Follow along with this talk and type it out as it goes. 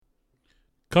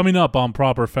Coming up on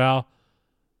Proper Foul,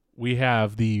 we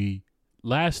have the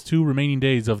last 2 remaining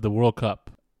days of the World Cup.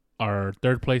 Our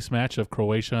third place match of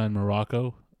Croatia and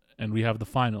Morocco, and we have the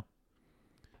final,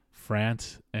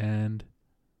 France and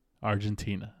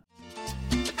Argentina.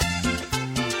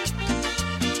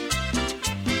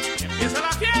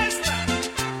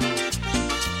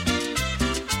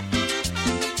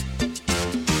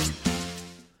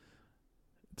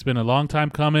 It's been a long time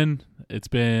coming.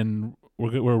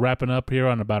 We're wrapping up here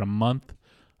on about a month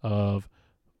of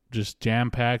just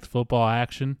jam-packed football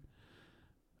action.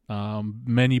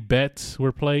 Many bets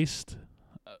were placed.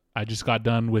 I just got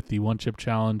done with the one-chip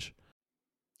challenge.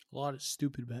 A lot of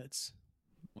stupid bets.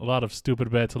 A lot of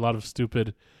stupid bets, a lot of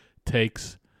stupid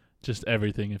takes, just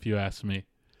everything, if you ask me.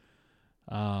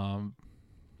 Yeah.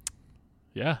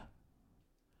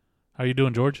 How you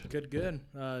doing, George? Good.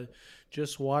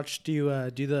 Just watched you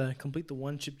complete the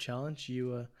one-chip challenge.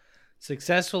 You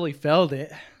successfully failed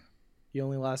it. You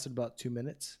only lasted about 2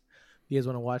 minutes. If you guys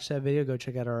want to watch that video, go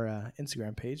check out our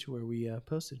Instagram page where we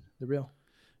posted the reel.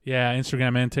 Yeah,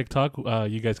 Instagram and TikTok.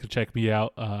 You guys can check me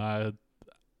out. I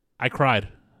cried.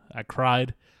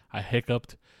 I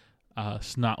hiccuped.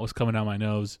 Snot was coming out my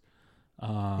nose.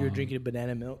 You were drinking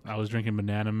banana milk. I was drinking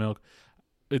banana milk.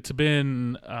 It's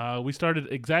been we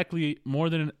started exactly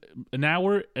more than an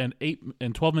hour and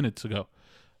 12 minutes ago.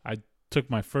 I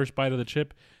took my first bite of the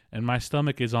chip, and my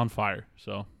stomach is on fire.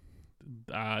 So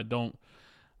I don't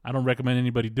recommend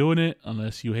anybody doing it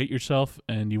unless you hate yourself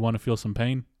and you want to feel some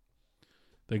pain.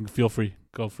 Then feel free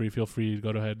to go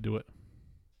ahead and do it.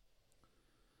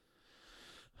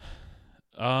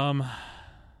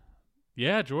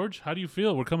 Yeah, George, how do you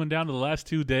feel? We're coming down to the last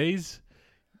 2 days.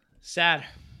 Sad.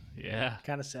 Yeah.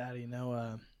 Kind of sad,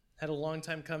 had a long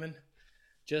time coming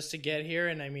just to get here,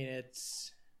 and I mean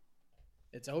it's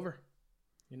over,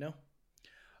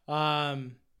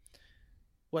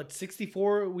 What,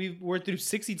 64? We're through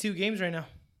 62 games right now.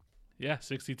 Yeah,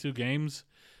 62 games.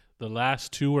 The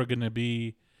last 2 are going to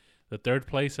be the third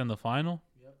place and the final.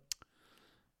 Yep.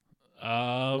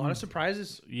 A lot of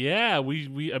surprises. Yeah,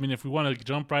 we I mean, if we want to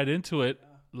jump right into it,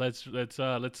 let's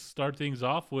start things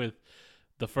off with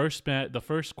the first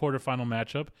quarterfinal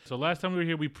matchup. So last time we were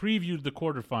here, we previewed the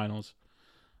quarterfinals,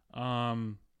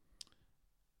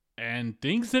 and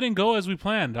things didn't go as we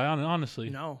planned.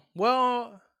 Honestly, no.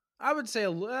 Well, I would say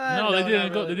no, they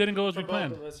didn't go. They didn't go as we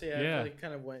planned. Yeah. It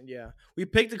kind of went. Yeah, we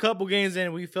picked a couple games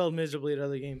and we failed miserably at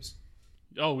other games.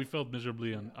 Oh, we failed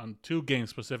miserably on 2 games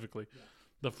specifically. Yeah.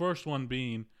 The first one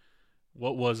being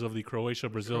what was of the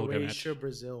Croatia-Brazil match.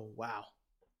 Croatia-Brazil. Wow.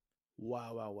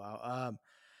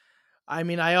 I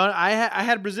mean, I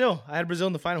had Brazil. I had Brazil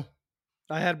in the final.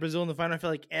 I feel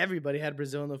like everybody had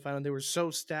Brazil in the final. They were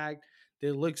so stacked. They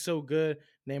looked so good.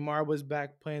 Neymar was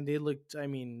back playing. They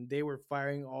were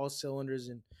firing all cylinders.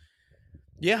 And,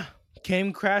 yeah,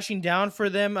 came crashing down for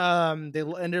them. They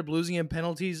ended up losing in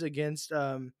penalties against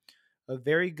a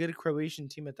very good Croatian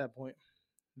team at that point.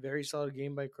 Very solid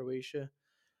game by Croatia.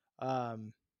 But,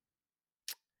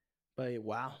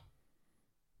 wow.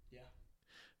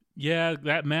 Yeah,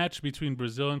 that match between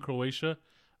Brazil and Croatia,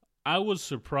 I was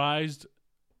surprised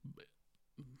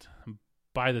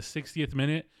by the 60th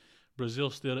minute. Brazil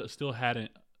still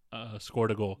hadn't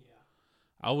scored a goal. Yeah.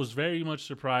 I was very much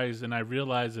surprised, and I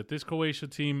realized that this Croatia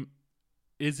team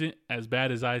isn't as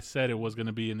bad as I said it was going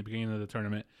to be in the beginning of the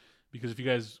tournament. Because if you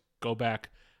guys go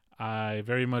back, I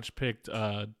very much picked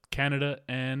Canada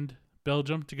and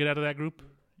Belgium to get out of that group,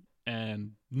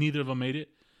 and neither of them made it.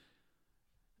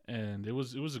 And it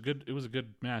was a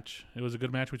good match. It was a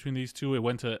good match between these two. It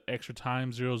went to extra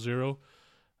time, 0-0.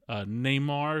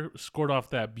 Neymar scored off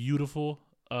that beautiful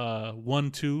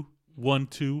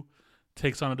 1-2,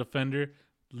 takes on a defender,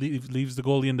 leaves the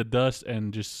goalie in the dust,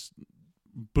 and just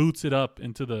boots it up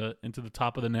into the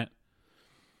top of the net.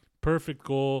 Perfect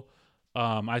goal.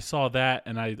 I saw that,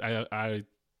 and I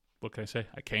what can I say?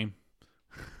 I came.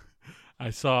 I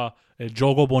saw a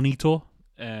jogo bonito,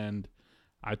 and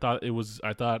I thought it was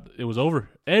over.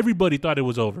 Everybody thought it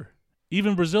was over.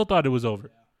 Even Brazil thought it was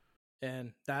over. Yeah.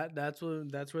 And that's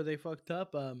where they fucked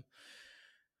up.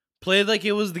 Played like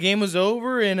the game was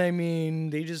over, and I mean,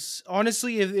 they just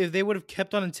honestly, if they would have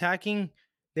kept on attacking,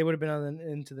 they would have been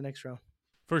into the next round.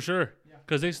 For sure,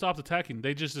 because they stopped attacking.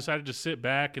 They just decided to sit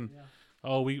back and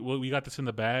we got this in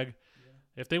the bag. Yeah.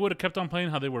 If they would have kept on playing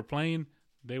how they were playing,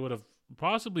 they would have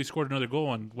possibly scored another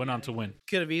goal and went on to win.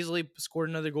 Could have easily scored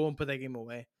another goal and put that game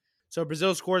away. So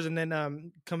Brazil scores and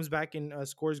then comes back and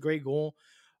scores a great goal.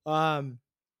 And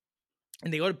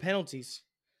they go to penalties.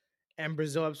 And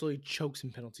Brazil absolutely chokes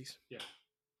in penalties. Yeah.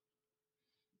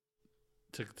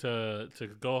 to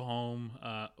go home.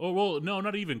 No,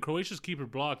 not even. Croatia's keeper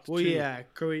blocked. Well, too. yeah,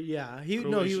 Croatia. He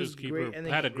Croatia's was keeper great. And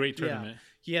had a great tournament. Yeah,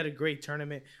 he had a great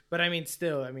tournament. But I mean,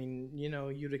 still, I mean,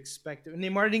 you'd expect it.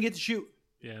 Neymar didn't get to shoot.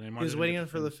 Yeah, Neymar He was didn't waiting get on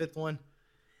to for the finish. 5th one,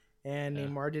 and Yeah.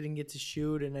 Neymar didn't get to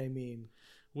shoot. And I mean,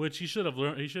 Which he should have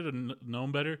learned. He should have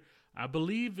known better. I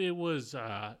believe it was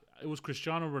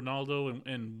Cristiano Ronaldo,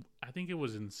 and I think it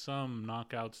was in some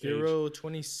knockout stage. Euro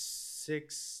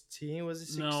 2016 was it?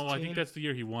 16? No, I think that's the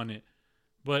year he won it.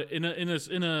 But in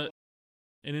an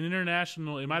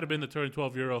international, it might have been the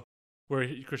 2012 Euro, where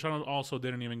Cristiano also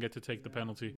didn't even get to take the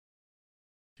penalty.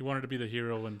 He wanted to be the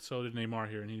hero, and so did Neymar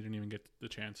here, and he didn't even get the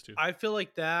chance to. I feel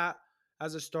like that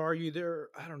as a star,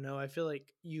 I don't know. I feel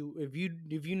like if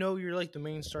you know you're like the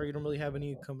main star, you don't really have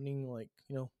any accompanying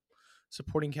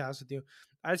supporting cast with you.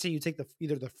 I'd say you take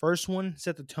either the first one,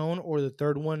 set the tone, or the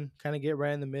third one, kind of get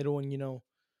right in the middle, and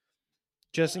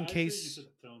just in case.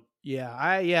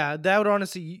 Yeah, that would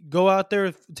honestly go out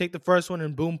there, take the first one,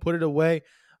 and boom, put it away.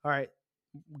 All right,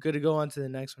 good to go on to the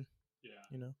next one. Yeah,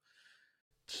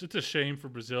 it's a shame for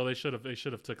Brazil. They should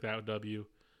have took that W.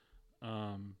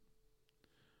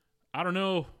 I don't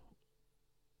know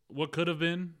what could have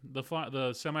been the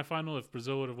semifinal if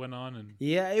Brazil would have went on, and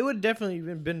yeah, it would definitely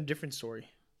been a different story,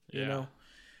 yeah. you know.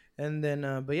 And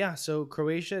then, but yeah, so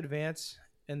Croatia advanced,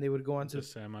 and they would go on to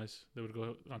semis. They would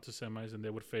go on to semis, and they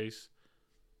would face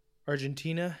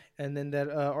Argentina, and then that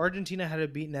Argentina had to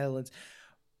beat Netherlands.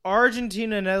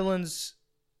 Argentina, Netherlands,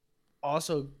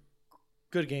 also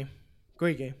good game,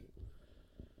 great game.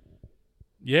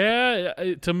 Yeah,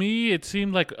 to me, it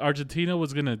seemed like Argentina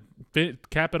was gonna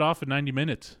cap it off in 90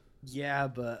 minutes. Yeah,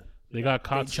 but they got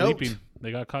caught sleeping.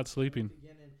 They got caught sleeping.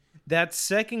 That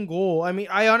second goal, I mean,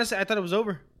 I thought it was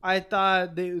over. I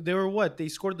thought they were what? They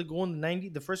scored the goal in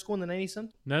the first goal in the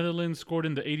 90-something? Netherlands scored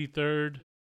in the 83rd,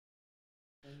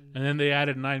 and then they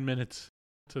added 9 minutes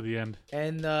to the end.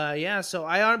 And but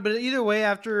either way,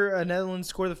 after Netherlands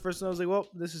scored the first one, I was like, well,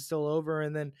 this is still over.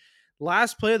 And then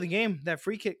last play of the game, that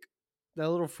free kick. That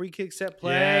little free kick set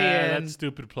play. Yeah, and that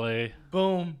stupid play.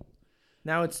 Boom.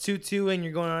 Now it's 2-2 and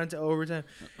you're going on to overtime.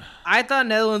 I thought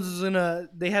Netherlands was gonna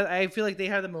I feel like they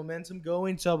had the momentum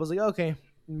going, so I was like, okay,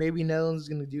 maybe Netherlands is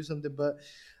gonna do something, but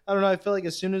I don't know. I feel like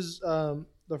as soon as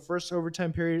the first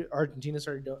overtime period, Argentina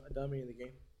started dominating the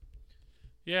game.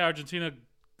 Yeah, Argentina,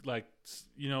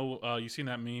 you've seen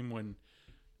that meme when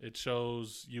it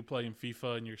shows you playing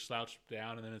FIFA and you're slouched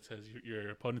down, and then it says your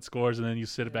opponent scores, and then you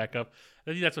sit it back up.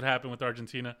 I think that's what happened with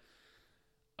Argentina.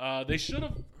 They should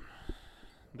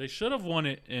have won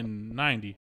it in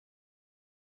 90.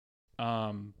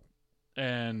 And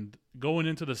going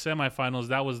into the semifinals,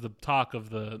 that was the talk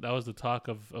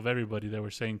of everybody. They were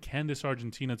saying, can this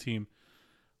Argentina team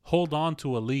hold on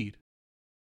to a lead?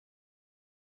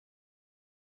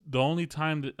 The only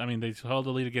time they held the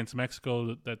lead against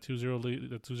Mexico, that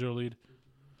 2-0 lead.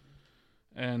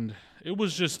 And it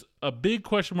was just a big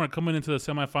question mark coming into the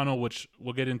semifinal, which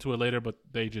we'll get into it later, but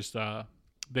they just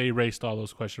they erased all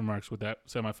those question marks with that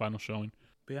semifinal showing.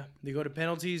 But yeah, they go to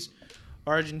penalties.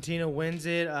 Argentina wins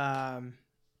it. I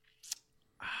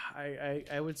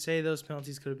would say those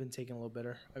penalties could have been taken a little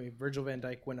better. I mean, Virgil van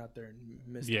Dijk went out there and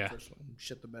missed the first one.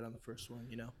 Shit the bed on the first one,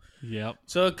 Yep.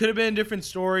 So it could have been a different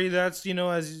story. That's,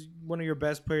 as one of your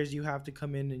best players, you have to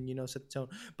come in and, set the tone.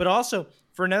 But also,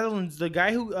 for Netherlands, the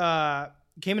guy who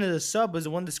came into the sub was the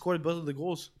one that scored both of the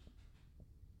goals.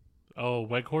 Oh,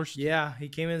 Weghorst? Yeah, he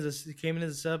came in as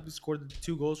a sub, scored the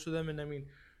 2 goals for them. And, I mean,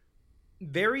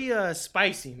 very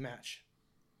spicy match.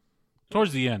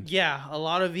 Towards the end. Yeah, a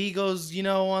lot of egos,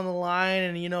 on the line,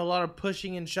 and a lot of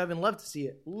pushing and shoving. Love to see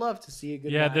it.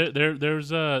 Good match.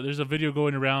 There's a video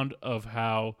going around of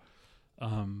how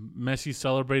Messi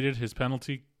celebrated his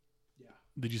penalty. Yeah.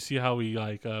 Did you see how he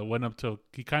went up to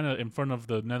he kind of in front of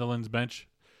the Netherlands bench,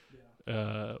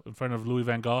 in front of Louis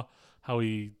van Gaal, how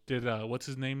he did what's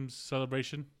his name's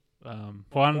celebration? Juan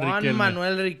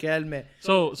Manuel Riquelme.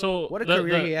 So what a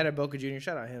career he had at Boca Juniors.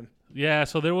 Shout out him. Yeah,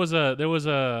 so there was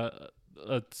a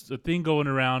thing going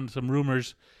around, some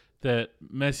rumors that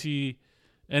Messi,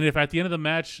 and if at the end of the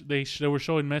match they were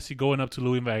showing Messi going up to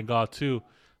Louis van Gaal too,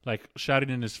 like shouting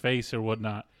in his face or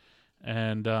whatnot.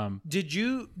 And did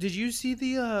you see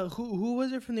the who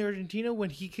was it from the Argentina when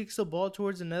he kicks the ball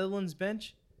towards the Netherlands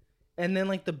bench, and then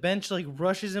the bench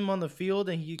rushes him on the field,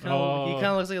 and he kind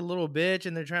of looks like a little bitch,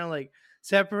 and they're trying to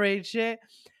separate shit.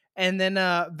 And then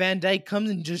Van Dijk comes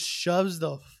and just shoves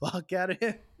the fuck out of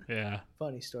him. Yeah.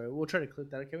 Funny story. We'll try to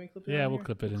clip that. Can we clip it? Yeah, we'll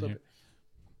clip it in here.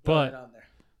 But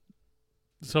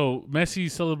so Messi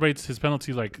celebrates his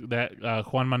penalty like that,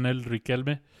 Juan Manuel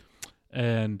Riquelme,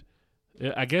 and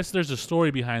I guess there's a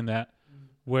story behind that.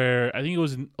 where I think it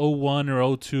was in 01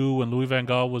 or 02 when Louis van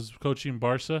Gaal was coaching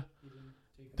Barca.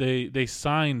 They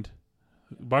signed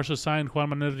Barca signed Juan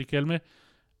Manuel Riquelme,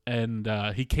 and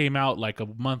he came out like a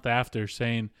month after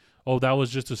saying, "Oh, that was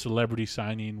just a celebrity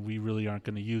signing. We really aren't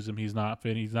going to use him. He's not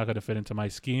going to fit into my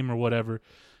scheme or whatever."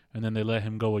 And then they let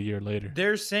him go a year later.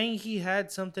 They're saying he had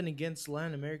something against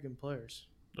Latin American players.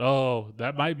 Oh,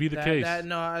 that might be the case.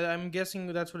 I'm guessing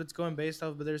that's what it's going based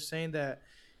off. But they're saying that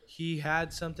he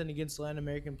had something against Latin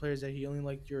American players, that he only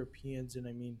liked Europeans, and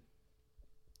I mean,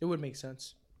 it would make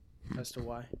sense as to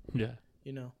why. Yeah.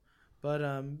 But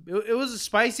it was a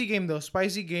spicy game though.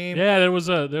 Spicy game. Yeah, there was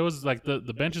like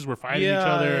the benches were fighting each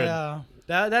other. Yeah.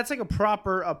 That's like a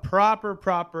proper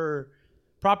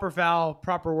foul,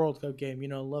 proper World Cup game.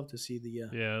 Love to see the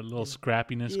a little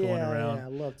scrappiness going around. Yeah, I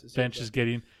love to see benches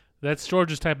getting. That's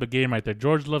George's type of game right there.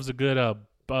 George loves a good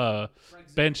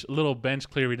little bench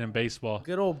clearing in baseball.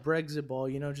 Good old Brexit ball.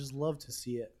 Just love to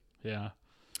see it. Yeah.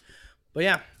 But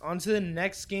yeah, on to the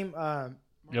next game.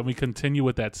 We continue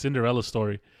with that Cinderella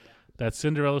story. That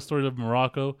Cinderella story of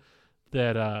Morocco.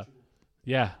 That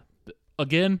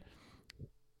again,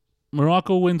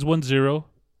 Morocco wins 1-0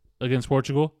 against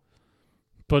Portugal.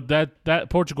 But that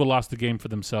Portugal lost the game for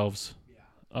themselves.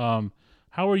 How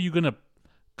are you going to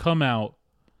come out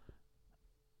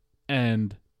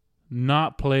and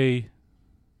not play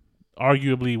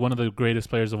arguably one of the greatest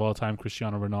players of all time,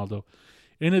 Cristiano Ronaldo,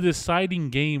 in a deciding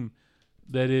game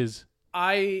that is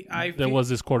was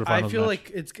this quarterfinals I feel match?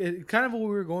 like it's kind of what we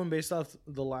were going based off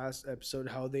the last episode,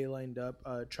 how they lined up,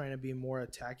 trying to be more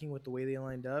attacking with the way they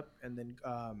lined up, and then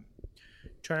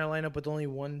trying to line up with only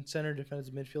one center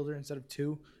defensive midfielder instead of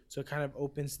two, so it kind of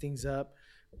opens things up.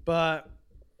 But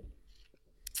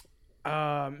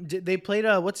they played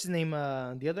what's his name?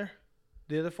 The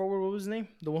other forward, what was his name?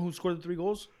 The one who scored the 3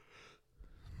 goals?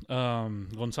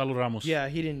 Gonzalo Ramos. Yeah,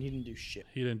 he didn't do shit.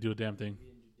 He didn't do a damn thing.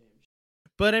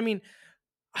 But I mean,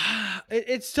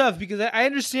 it's tough because I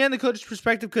understand the coach's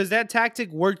perspective, because that tactic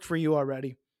worked for you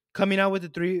already. Coming out with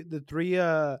the three,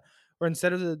 or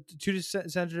instead of the 2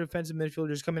 center defensive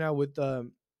midfielders, coming out with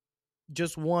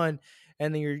just one,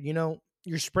 and then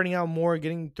you're spreading out more,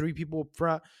 getting 3 people up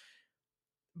front.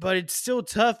 But it's still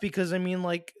tough because, I mean,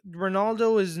 like,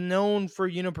 Ronaldo is known for,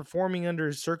 performing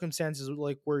under circumstances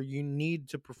like where you need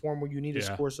to perform, where you need to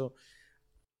score. So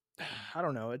I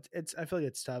don't know. I feel like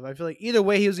it's tough. I feel like either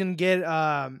way he was going to get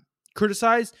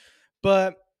criticized.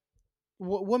 But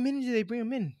what minute did they bring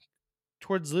him in?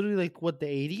 Towards literally like the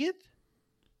 80th?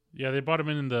 Yeah, they brought him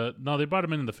in the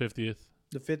 50th.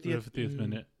 The 50th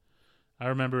minute. I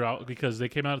remember because they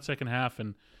came out at second half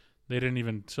and they didn't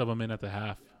even sub him in at the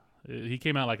half. He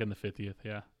came out like in the 50th,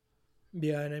 yeah.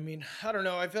 Yeah, and I mean, I don't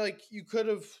know. I feel like you could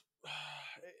have.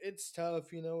 It's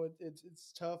tough,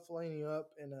 It's tough lining up,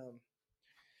 and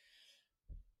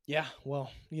yeah.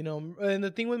 Well, and the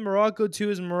thing with Morocco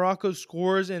too is Morocco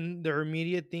scores, and their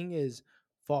immediate thing is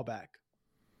fall back.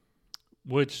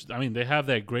 Which, I mean, they have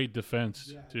that great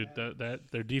defense, dude. That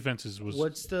their defense was.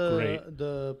 What's great.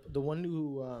 the one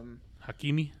who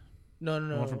Hakimi? No.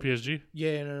 The one from PSG?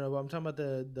 Yeah, no. I'm talking about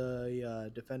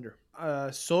the defender.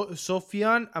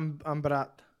 Sofian Amrabat.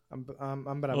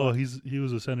 Oh, he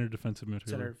was a center defensive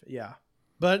midfielder. Yeah.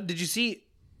 But did you see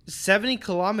 70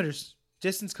 kilometers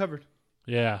distance covered?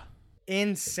 Yeah.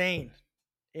 Insane.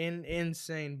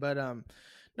 Insane. But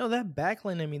no, that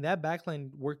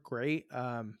backline worked great.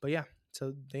 But yeah,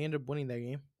 so they ended up winning that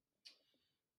game.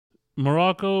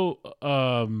 Morocco,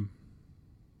 and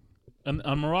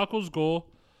on Morocco's goal,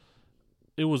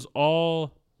 it was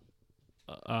all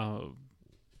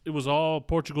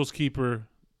Portugal's keeper,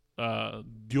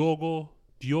 Diogo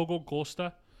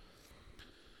Costa.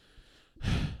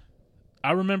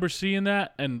 I remember seeing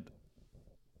that, and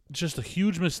just a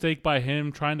huge mistake by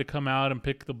him trying to come out and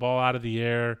pick the ball out of the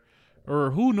air,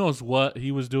 or who knows what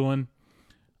he was doing.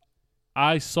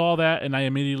 I saw that, and I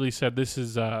immediately said, "This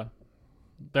is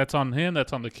that's on him.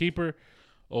 That's on the keeper."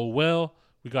 Oh well.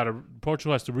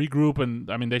 Portugal has to regroup,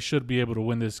 and I mean they should be able to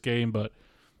win this game, but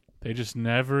they just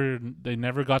never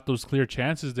got those clear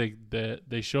chances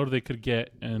they showed they could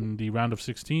get in the round of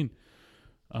 16.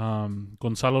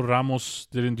 Gonzalo Ramos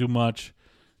didn't do much.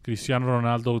 Cristiano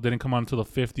Ronaldo didn't come on until the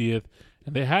 50th,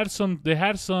 and they had some,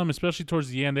 especially towards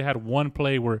the end. They had one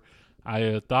play where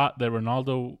I thought that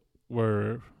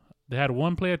they had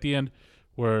one play at the end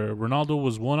where Ronaldo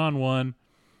was one-on-one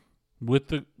with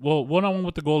the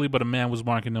goalie, but a man was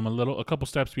marking him a couple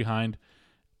steps behind.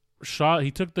 He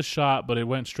took the shot, but it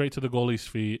went straight to the goalie's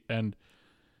feet, and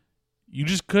you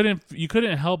just couldn't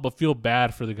help but feel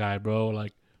bad for the guy, bro.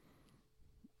 Like,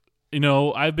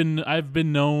 I've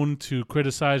been known to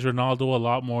criticize Ronaldo a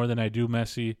lot more than I do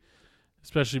Messi,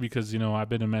 especially because I've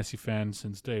been a Messi fan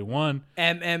since day one.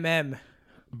 MMM.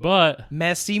 But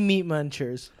Messi meat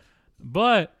munchers.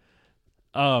 But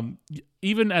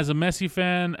even as a Messi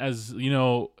fan, as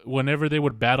whenever they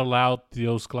would battle out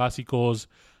those Clásicos,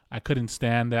 I couldn't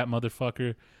stand that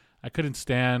motherfucker. I couldn't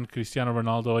stand Cristiano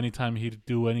Ronaldo anytime he'd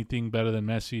do anything better than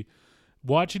Messi.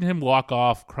 Watching him walk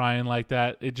off crying like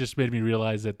that, it just made me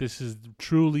realize that this is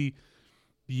truly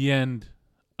the end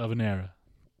of an era.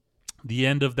 The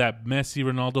end of that Messi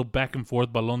Ronaldo back and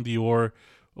forth Ballon d'Or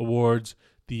awards.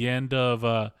 The end of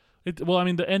the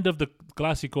end of the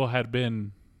Clásico had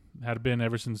been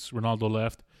ever since Ronaldo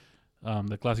left.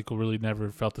 The Clásico really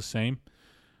never felt the same.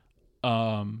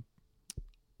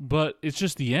 But it's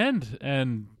just the end,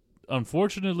 and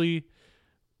unfortunately,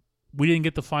 we didn't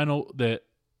get the final that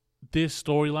this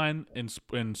storyline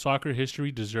in soccer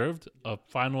history deserved. A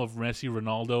final of Messi,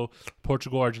 Ronaldo,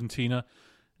 Portugal, Argentina,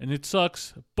 and it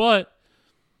sucks. But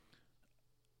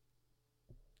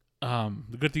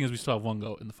the good thing is we still have one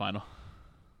GOAT in the final.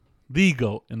 The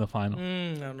GOAT in the final.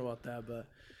 I don't know about that, but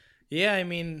yeah, I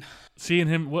mean, seeing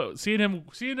him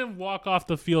walk off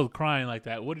the field crying like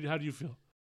that. How do you feel?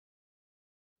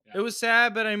 It was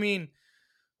sad, but I mean,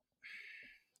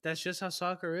 that's just how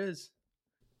soccer is.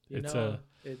 It's a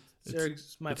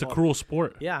fault. cruel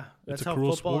sport. Yeah, that's how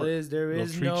cruel football sport. is. There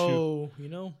is no,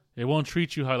 It won't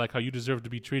treat you how you deserve to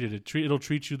be treated. It'll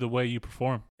treat you the way you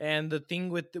perform. And the thing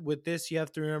with this, you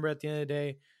have to remember at the end of the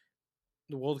day,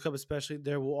 the World Cup especially,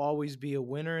 there will always be a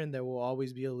winner and there will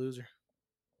always be a loser,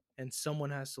 and someone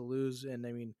has to lose. And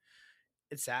I mean,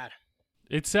 it's sad.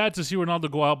 It's sad to see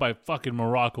Ronaldo go out by fucking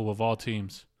Morocco of all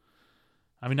teams.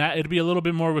 I mean, it'd be a little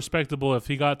bit more respectable if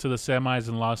he got to the semis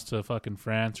and lost to fucking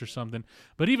France or something.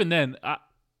 But even then,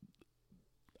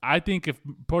 I think if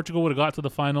Portugal would have got to the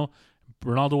final,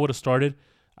 Ronaldo would have started,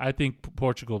 I think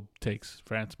Portugal takes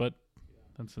France. But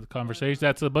that's the conversation.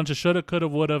 That's a bunch of shoulda, coulda,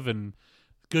 woulda, and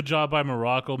good job by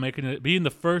Morocco being the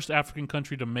first African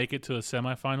country to make it to the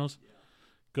semifinals.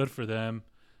 Good for them.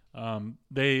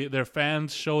 Their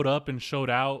fans showed up and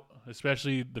showed out,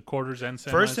 especially the quarters and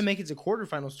semis. First to make it to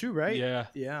quarterfinals too, right? Yeah.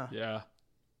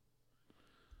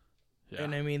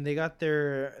 And I mean, they got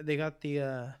their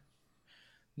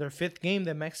fifth game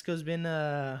that Mexico's been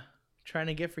trying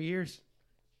to get for years.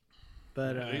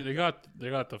 But they got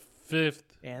the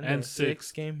fifth and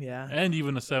sixth game, yeah, and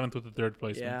even the seventh with the third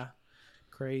place. Yeah,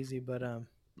 crazy. But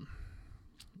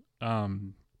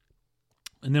and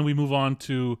then we move on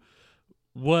to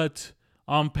what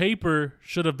on paper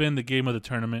should have been the game of the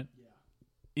tournament.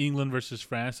 England versus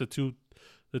France, the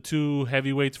two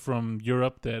heavyweights from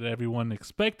Europe that everyone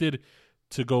expected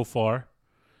to go far.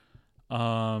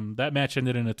 That match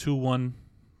ended in a 2-1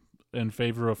 in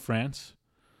favor of France.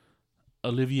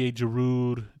 Olivier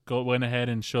Giroud went ahead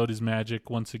and showed his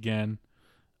magic once again.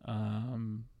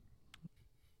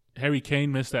 Harry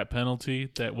Kane missed that penalty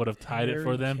that would have tied it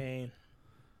for them. Kane.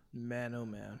 Man, oh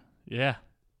man. Yeah.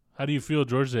 How do you feel,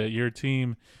 George, that your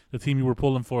team, the team you were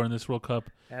pulling for in this World Cup?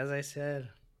 As I said,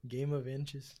 game of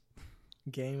inches.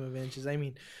 Game of inches. I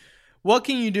mean, what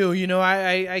can you do?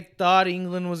 I thought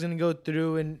England was going to go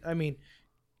through. And, I mean,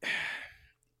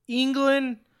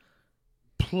 England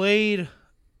played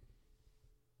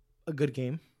a good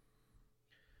game.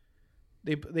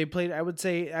 They played, I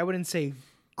wouldn't say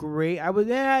great.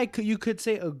 You could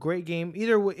say a great game.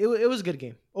 Either way, it was a good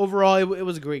game. Overall, it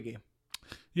was a great game.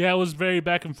 Yeah, it was very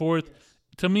back and forth. Yes.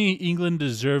 To me, England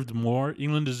deserved more.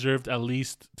 England deserved at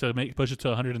least to push it to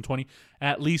 120.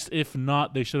 At least, if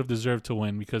not, they should have deserved to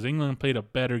win because England played a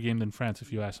better game than France,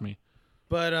 if you ask me.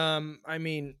 But I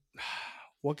mean,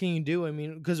 what can you do? I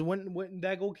mean, because when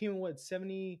that goal came in,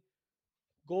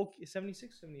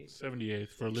 76, 78?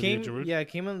 78th for Olivier Giroud. Yeah, it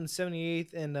came in the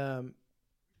 78th, and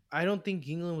I don't think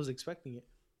England was expecting it.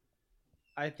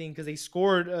 I think because they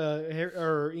scored,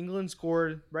 or England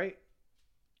scored, right?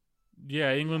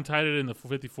 Yeah, England tied it in the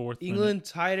 54th. England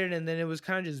tied it, and then it was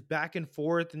kind of just back and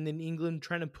forth, and then England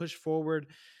trying to push forward,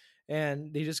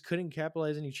 and they just couldn't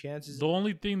capitalize any chances. The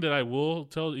only thing that I will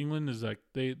tell England is like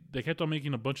they kept on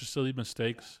making a bunch of silly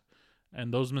mistakes,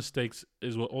 and those mistakes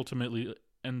is what ultimately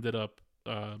ended up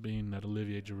being that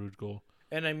Olivier Giroud goal.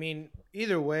 And I mean,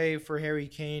 either way, for Harry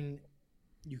Kane,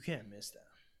 you can't miss that.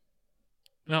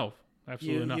 No,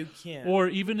 absolutely not. You can't. Or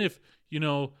even if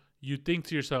you think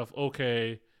to yourself,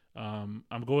 okay.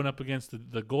 I'm going up against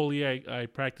the goalie I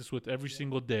practice with every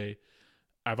single day.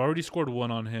 I've already scored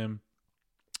one on him.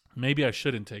 Maybe I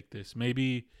shouldn't take this.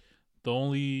 Maybe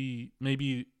I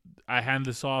hand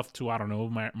this off to, I don't know,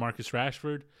 Marcus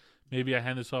Rashford. Maybe I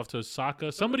hand this off to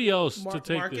Saka. Somebody else to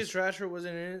take Marcus this. Rashford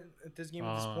wasn't in it at this game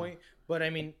at this point. But, I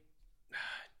mean,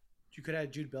 you could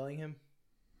have Jude Bellingham.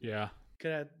 Yeah.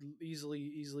 Could have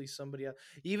easily somebody else.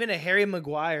 Even a Harry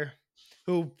Maguire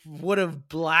who would have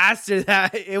blasted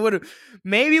that. It would have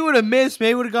missed,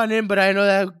 maybe would have gone in, but I know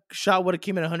that shot would have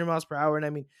came at 100 miles per hour. And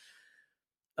I mean,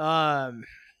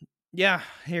 yeah,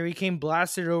 Harry Kane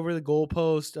blasted over the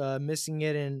goalpost, missing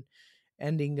it and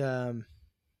ending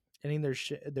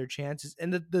their chances.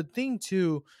 And the thing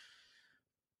too,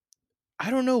 I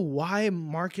don't know why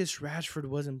Marcus Rashford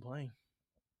wasn't playing.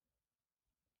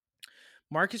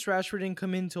 Marcus Rashford didn't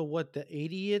come in till what, the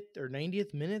 80th or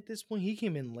 90th minute at this point? He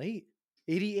came in late.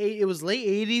 88. It was late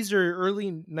 80s or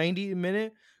early 90th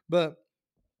minute, but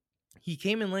he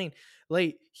came in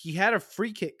late. He had a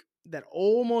free kick that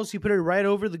he put it right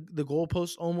over the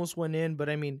goalpost, almost went in, but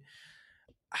I mean,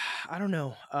 I don't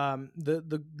know.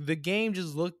 The game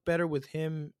just looked better with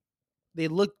him. They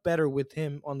looked better with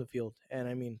him on the field. And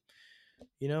I mean,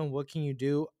 what can you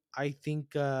do? I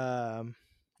think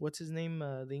what's his name?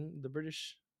 The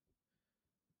British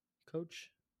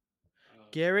coach?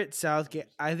 Gareth Southgate.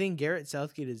 I think Gareth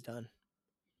Southgate is done.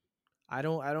 I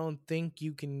don't think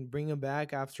you can bring him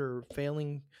back after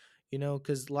failing,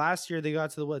 because last year they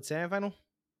got to the semifinal?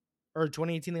 Or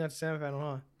 2018 they got to semifinal,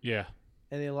 huh? Yeah.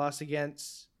 And they lost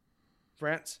against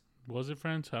France. Was it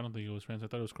France? I don't think it was France. I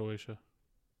thought it was Croatia.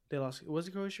 They lost. Was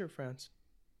it Croatia or France?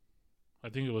 I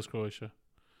think it was Croatia.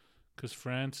 Because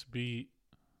France beat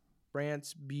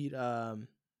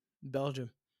Belgium,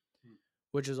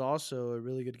 which is also a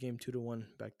really good game, 2-1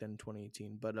 back then in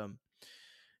 2018. But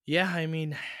yeah, I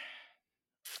mean,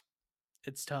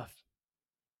 it's tough.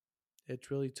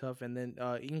 It's really tough. And then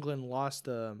England lost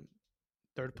the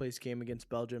third place game against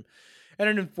Belgium, and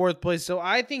then in fourth place. So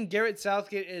I think Gareth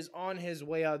Southgate is on his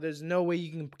way out. There's no way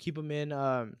you can keep him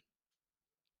in.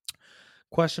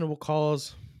 Questionable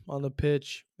calls on the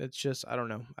pitch. It's just, I don't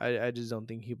know. I just don't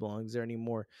think he belongs there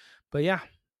anymore. But yeah,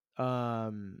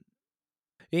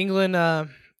 England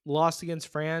lost against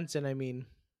France, and I mean,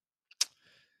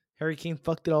 Harry Kane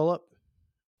fucked it all up.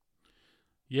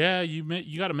 Yeah, you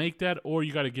got to make that, or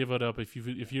you got to give it up if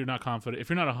you're not confident. If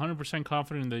you're not 100%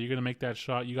 confident that you're gonna make that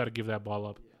shot, you got to give that ball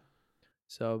up.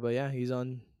 So, but yeah,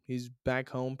 he's back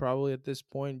home probably at this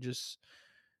point. Just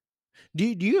do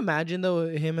you imagine though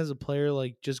him as a player,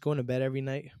 like just going to bed every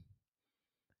night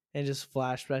and just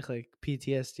flashback like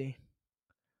PTSD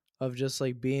of just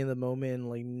like being in the moment and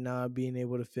like not being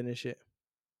able to finish it?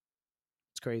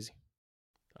 It's crazy.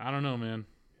 I don't know, man.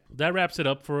 That wraps it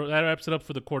up for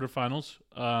the quarterfinals.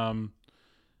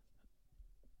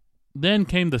 Then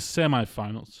came the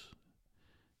semifinals.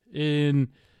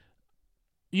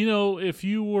 If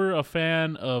you were a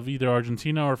fan of either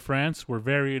Argentina or France, were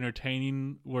very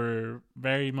entertaining, were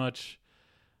very much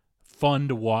fun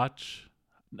to watch.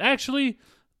 Actually,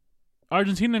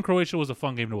 Argentina and Croatia was a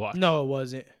fun game to watch. No, it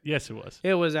wasn't. Yes, it was.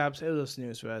 It was absolutely. It was a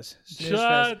snooze fest. Shut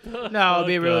up. No,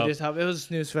 be real. Just help. It was a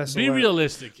snooze fest. Be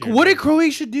realistic. Here, what did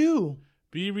Croatia do?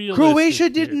 Be realistic. Croatia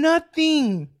did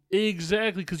nothing.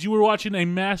 Exactly, because you were watching a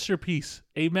masterpiece.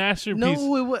 By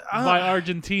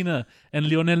Argentina and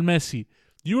Lionel Messi.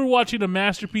 You were watching a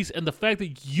masterpiece, and the fact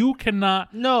that you cannot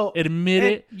admit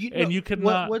it, you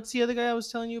cannot. What's the other guy I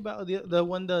was telling you about?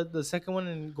 The second one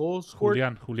in goals scored?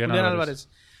 Julian Alvarez.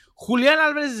 Julian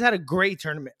Alvarez has had a great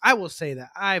tournament. I will say that.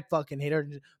 I fucking hate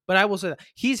Argentina, but I will say that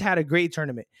he's had a great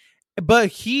tournament. But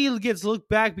he gets looked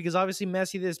back because obviously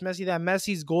Messi this, Messi that.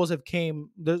 Messi's goals have came.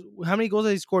 How many goals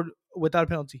has he scored without a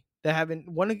penalty? That haven't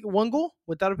one goal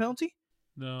without a penalty?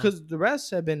 No, because the rest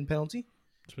have been penalty.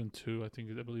 It's been two. I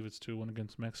believe it's two. One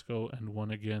against Mexico and one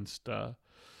against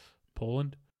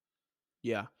Poland.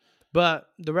 Yeah, but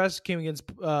the rest came against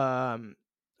from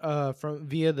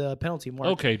via the penalty mark.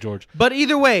 Okay, George. But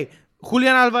either way,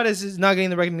 Julian Alvarez is not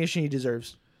getting the recognition he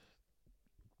deserves.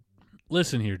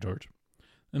 Listen here, George.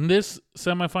 In this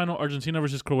semifinal, Argentina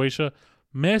versus Croatia,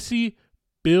 Messi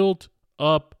built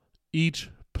up each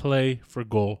play for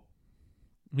goal.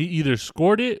 He either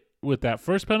scored it with that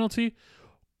first penalty,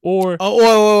 or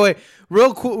wait,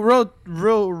 real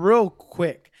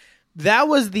quick. That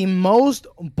was the most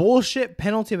bullshit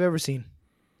penalty I've ever seen.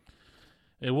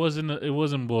 It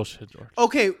wasn't bullshit, George.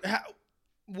 Okay,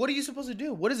 what are you supposed to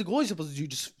do? What is the goalie supposed to do?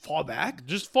 Just fall back?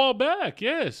 Just fall back,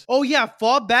 yes. Oh yeah,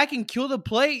 fall back and kill the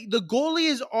play. The goalie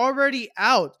is already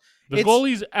out.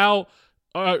 Goalie's out.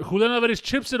 Julian Alvarez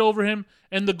chips it over him,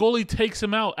 and the goalie takes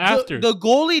him out after. The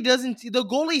goalie doesn't. The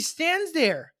goalie stands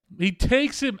there. He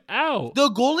takes him out. The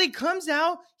goalie comes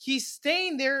out. He's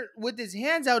staying there with his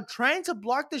hands out, trying to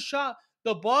block the shot.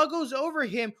 The ball goes over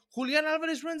him. Julian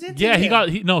Alvarez runs into him.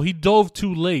 He dove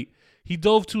too late. He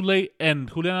dove too late, and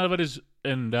Julian Alvarez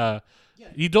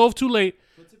he dove too late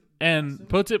and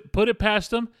put it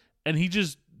past him, and he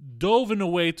just dove in a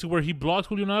way to where he blocked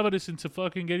Julian Alvarez into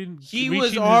fucking getting. He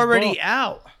was already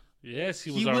out. Yes,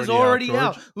 he He was was already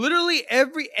out. Literally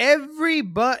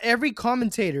every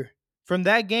commentator from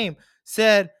that game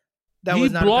said that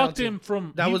was not a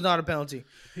penalty. That was not a penalty.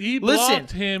 He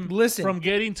blocked him from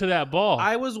getting to that ball.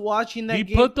 I was watching that game.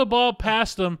 He put the ball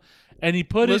past him, and he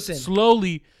put it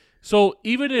slowly. So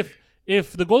even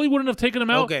if the goalie wouldn't have taken him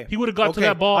out, he would have got to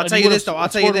that ball. I'll tell you this. I'll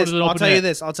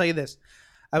tell you this.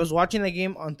 I was watching that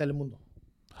game on Telemundo.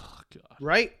 Oh, God.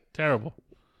 Right? Terrible.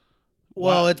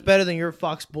 Well, it's better than your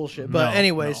Fox bullshit. But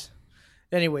anyways,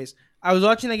 I was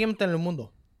watching that game on Telemundo.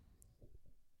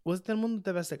 Was it Telemundo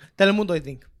or TV Azteca? Telemundo, I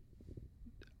think.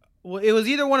 Well, it was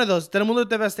either one of those. Telemundo or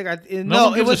TV Azteca.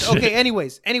 No, it was okay.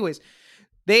 Anyways,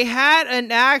 they had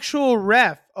an actual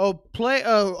ref, a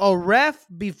ref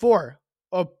before,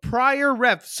 a prior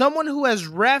ref, someone who has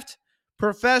reffed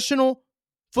professional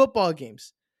football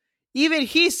games. Even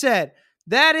he said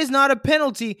that is not a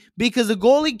penalty because the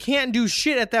goalie can't do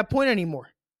shit at that point anymore.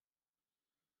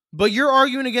 But you're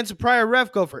arguing against a prior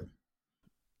ref. Go for it.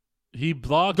 He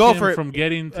blocked him from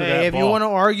getting to that ball. If you want to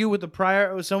argue with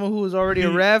someone who was already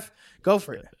a ref, go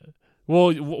for it.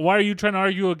 Well, why are you trying to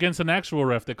argue against an actual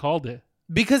ref that called it?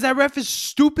 Because that ref is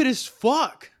stupid as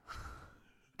fuck.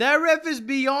 That ref is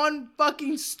beyond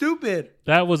fucking stupid.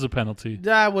 That was a penalty.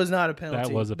 That was not a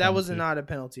penalty. That was not a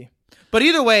penalty. But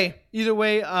either way, they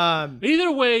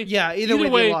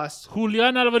lost.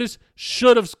 Julian Alvarez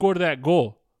should have scored that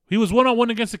goal. He was 1-on-1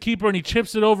 against the keeper, and he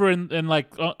chips it over in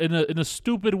a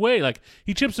stupid way. Like,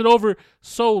 he chips it over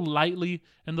so lightly,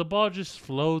 and the ball just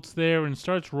floats there and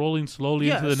starts rolling slowly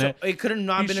into the net. It could have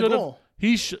not been a goal.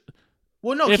 He should.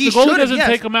 Well, no, if the goalie doesn't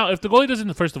take him out,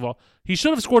 first of all, he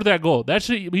should have scored that goal.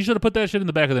 He should have put that shit in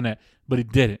the back of the net, but he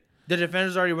didn't. The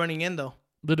defender's already running in, though.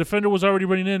 The defender was already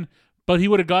running in, but he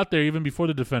would have got there even before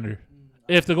the defender.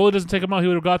 If the goalie doesn't take him out, he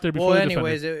would have got there before the defender.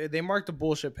 Well, anyways, they marked a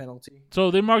bullshit penalty. So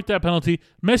they marked that penalty.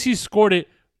 Messi scored it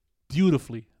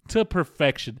beautifully, to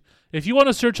perfection. If you want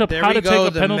to search up how to take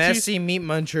a penalty, the Messi meat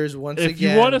munchers once again. If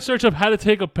you want to search up how to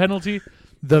take a penalty,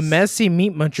 the Messi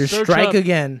meat munchers strike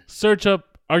again. Search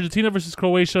up Argentina versus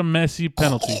Croatia Messi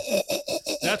penalty.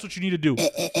 That's what you need to do.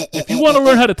 If you want to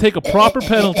learn how to take a proper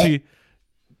penalty,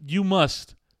 you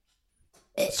must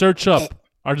search up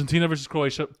Argentina versus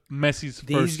Croatia Messi's first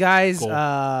goal. These guys,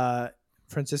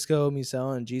 Francisco,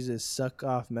 Michel, and Jesus suck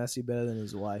off Messi better than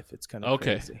his wife. It's kind of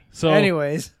crazy. So,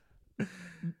 anyways,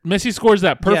 Messi scores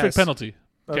that perfect penalty.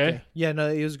 Okay. Yeah, no,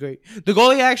 it was great. The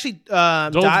goalie actually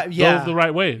dove the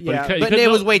right way. But, it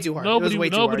was way too hard. Nobody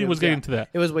was getting to that.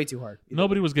 It was way too hard.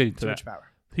 Nobody was getting to that. Too much power.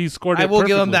 He scored it I will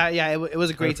perfectly. give him that. Yeah, it was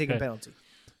a great taken penalty.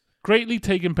 Greatly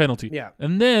taken penalty. Yeah.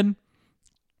 And then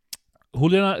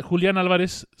Julian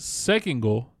Alvarez's second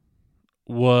goal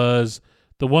was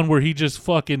the one where he just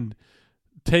fucking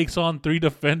takes on 3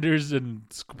 defenders and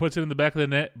puts it in the back of the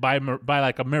net by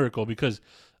like a miracle, because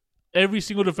every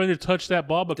single defender touched that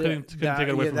ball but couldn't take it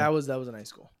away from him. That was a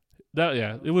nice goal.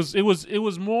 It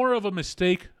was more of a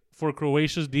mistake for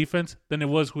Croatia's defense than it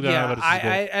was Julian Alvarez's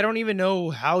goal. I don't even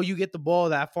know how you get the ball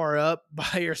that far up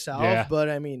by yourself, but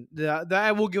I mean,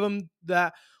 I will give him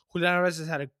that. Julian Alvarez has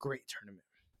had a great tournament.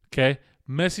 Okay,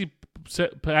 Messi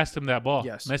passed him that ball.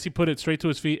 Yes. Messi put it straight to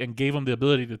his feet and gave him the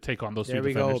ability to take on those 3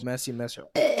 defenders. There we go,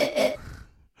 Messi.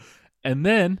 And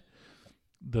then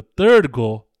the third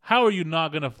goal. How are you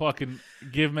not gonna fucking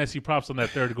give Messi props on that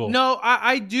third goal? No,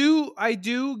 I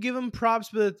do give him props,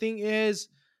 but the thing is,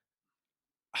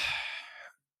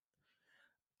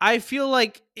 I feel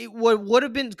like it would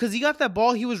have been, because he got that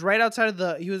ball. He was right outside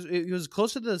of he was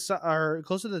close to the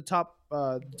top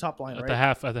line, at right?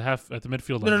 At the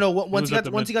midfield line. No. Once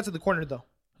he got to the corner though.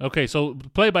 Okay, so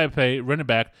play by play, run it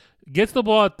back, gets the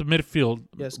ball at the midfield,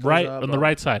 on the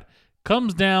right side,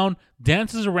 comes down,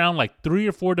 dances around like 3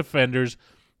 or 4 defenders,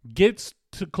 gets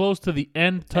close to the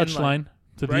end touchline,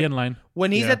 the end line.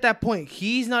 When he's at that point,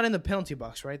 he's not in the penalty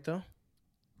box, right? Though.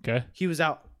 Okay. He was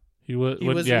out. He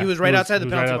was right outside the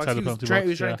penalty box. He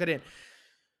was trying to cut in.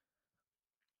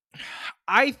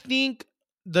 I think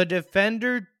the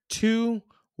defender too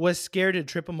was scared to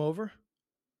trip him over,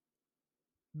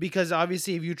 because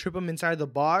obviously if you trip him inside the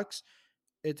box,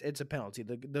 it's a penalty.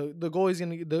 The goalie's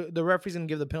the referee's gonna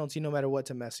give the penalty no matter what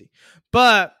to Messi.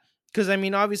 But because I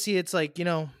mean, obviously it's like, here's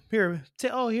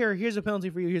a penalty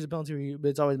for you, here's a penalty for you, but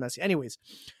it's always Messi. Anyways.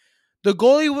 The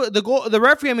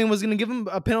referee, was going to give him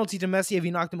a penalty to Messi if he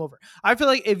knocked him over. I feel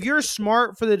like if you're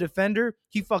smart for the defender,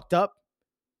 he fucked up.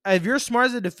 If you're smart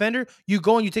as a defender, you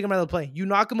go and you take him out of the play. You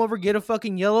knock him over, get a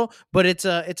fucking yellow, but it's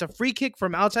a free kick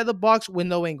from outside the box with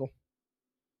no angle.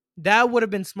 That would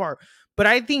have been smart. But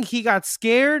I think he got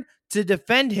scared to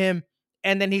defend him,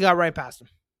 and then he got right past him.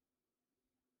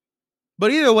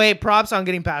 But either way, props on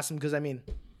getting past him because, I mean,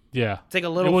 Yeah. it's like a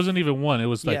little. It wasn't even one. It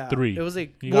was like 3. It was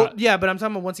like, But I'm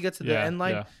talking about once he gets to the Yeah, end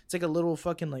line, yeah. it's like a little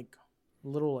fucking like,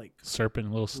 little like,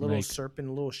 serpent, little snake. serpent,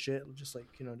 little shit, just like,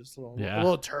 just a Yeah.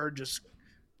 little turd, just,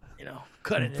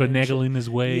 cutting Finagling his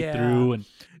way through. And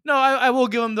No, I will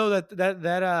give him though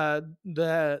the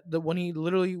when he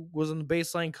literally was on the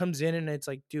baseline comes in and it's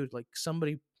like, dude, like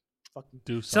somebody fucking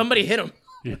do something. somebody hit him.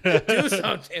 Yeah. Do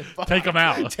something. Fuck. Take him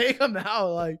out. Take him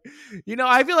out. Like,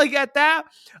 I feel like at that,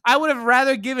 I would have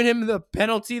rather given him the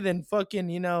penalty than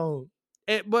fucking,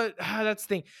 it. But that's the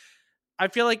thing. I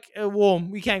feel like,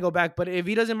 we can't go back. But if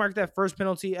he doesn't mark that first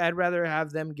penalty, I'd rather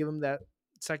have them give him that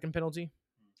second penalty.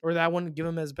 Or that one, give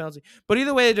him as a penalty. But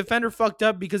either way, the defender fucked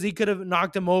up because he could have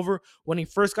knocked him over when he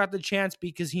first got the chance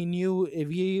because he knew if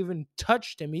he even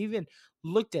touched him, even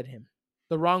looked at him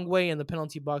the wrong way in the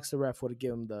penalty box, the ref would have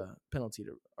given him the penalty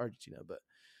to Argentina. But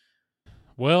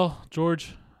well,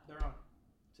 George, they're on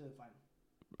to the final.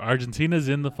 Argentina's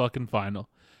in the fucking final.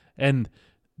 And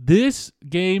this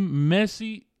game,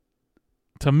 Messi,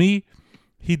 to me,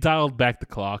 he dialed back the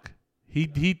clock.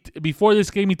 He before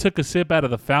this game, he took a sip out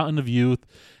of the fountain of youth,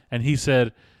 and he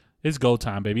said, "It's go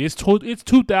time, baby. It's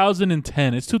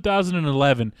 2010. It's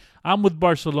 2011. I'm with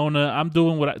Barcelona. I'm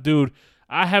doing dude.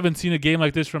 I haven't seen a game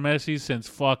like this from Messi since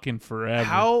fucking forever."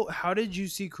 How did you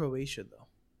see Croatia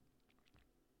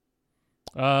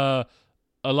though?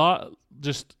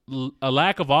 Just a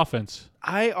lack of offense.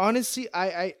 I honestly,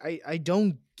 I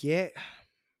don't get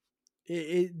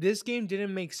it. This game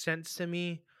didn't make sense to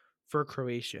me for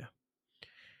Croatia.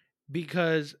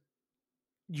 Because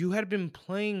you had been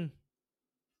playing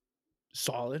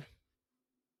solid.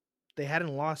 They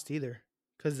hadn't lost either.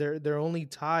 Because their only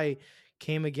tie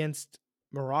came against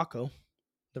Morocco.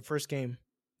 The first game.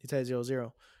 They tied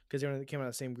 0-0. Because they came out of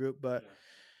the same group. But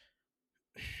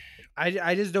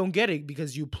I just don't get it.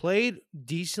 Because you played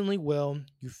decently well.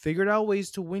 You figured out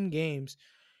ways to win games.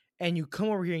 And you come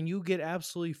over here and you get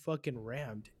absolutely fucking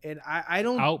rammed. And I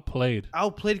don't... Outplayed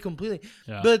completely.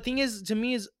 Yeah. But the thing is, to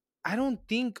me, is I don't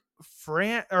think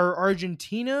France or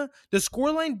Argentina, the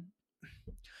scoreline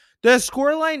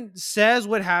says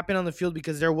what happened on the field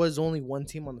because there was only one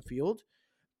team on the field.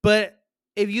 But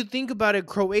if you think about it,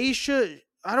 Croatia,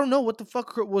 I don't know what the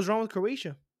fuck was wrong with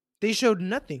Croatia. They showed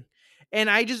nothing. And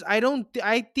I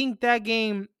think that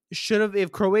game should have,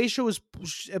 if Croatia was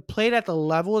played at the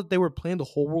level that they were playing the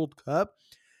whole World Cup,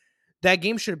 that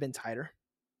game should have been tighter.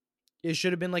 It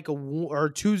should have been like a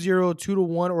 2-0,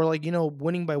 2-1, or like,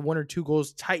 winning by 1 or 2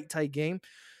 goals, tight game.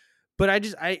 But I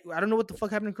don't know what the fuck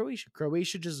happened to Croatia.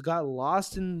 Croatia just got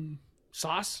lost in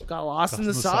sauce, in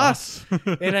the sauce.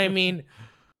 And I mean,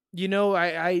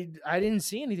 I didn't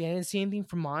see anything. I didn't see anything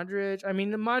from Modric. I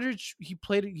mean, Modric, he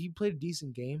played a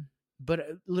decent game, but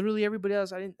literally everybody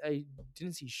else, I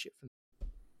didn't see shit from them.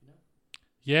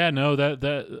 Yeah, no,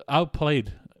 that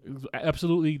outplayed.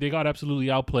 Absolutely, they got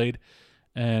absolutely outplayed.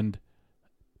 And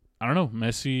I don't know,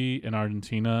 Messi and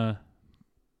Argentina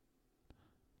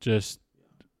just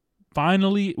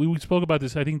finally, we spoke about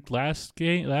this, I think, last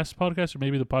podcast or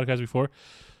maybe the podcast before,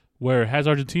 where has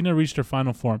Argentina reached their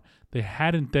final form? They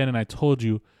hadn't then, and I told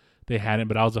you they hadn't,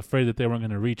 but I was afraid that they weren't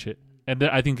going to reach it. And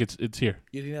I think it's here.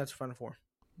 You think that's final form?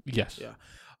 Yes. Yeah.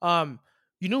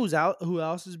 You know who's out? Who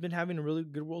else has been having a really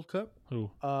good World Cup? Who?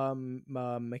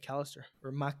 McAllister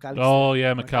or McAllister. Oh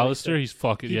yeah, McAllister. He's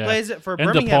fucking He plays it for and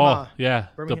Birmingham. DePaul. Yeah,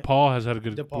 Birmingham. DePaul has had a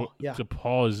good. DePaul, yeah.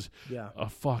 DePaul is a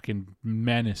fucking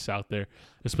menace out there,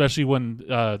 especially when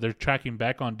they're tracking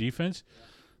back on defense.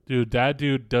 Dude, that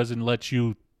dude doesn't let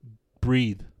you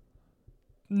breathe.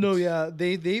 No, yeah,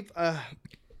 they've.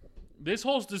 This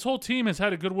whole team has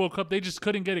had a good World Cup. They just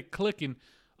couldn't get it clicking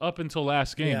up until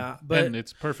last game. Yeah, but and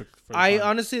it's perfect. For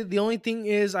honestly, the only thing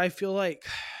is, I feel like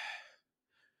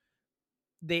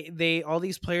they all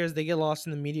these players, they get lost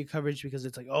in the media coverage because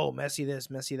it's like, oh, Messi this,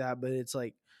 Messi that, but it's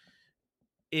like,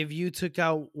 if you took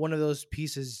out one of those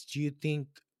pieces, do you think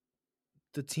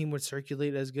the team would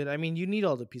circulate as good? I mean, you need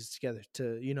all the pieces together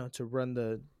to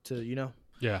run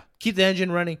keep the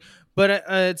engine running. But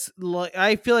it's like,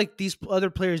 I feel like these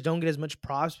other players don't get as much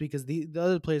props because the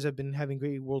other players have been having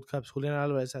great World Cups. Julian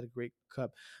Alvarez had a great cup.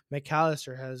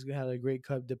 McAllister has had a great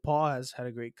cup. DePaul has had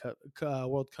a great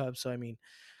World Cup. So I mean,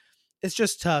 it's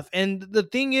just tough. And the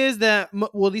thing is that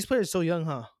these players are so young,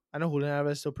 huh? I know Julian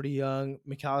Alvarez is still pretty young.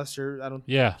 McAllister, I don't.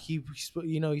 Yeah. He's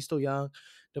still young.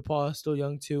 DePaul is still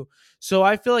young too. So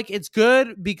I feel like it's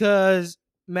good because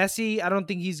Messi, I don't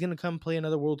think he's gonna come play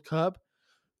another World Cup.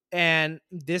 And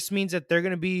this means that they're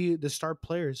going to be the star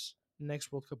players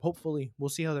next World Cup. Hopefully. We'll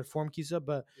see how their form keeps up.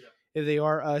 But if they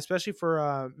are, especially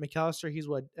for McAllister, he's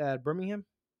at Birmingham?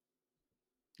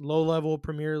 low-level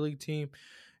Premier League team,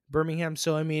 Birmingham.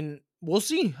 So I mean, we'll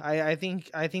see. I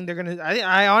think they're gonna.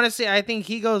 I honestly I think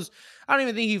he goes. I don't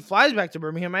even think he flies back to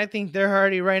Birmingham. I think they're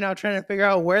already right now trying to figure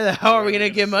out where the hell are we gonna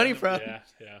get money from.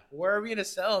 Yeah. Where are we gonna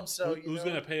sell him? So who's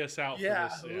gonna pay us out? Yeah,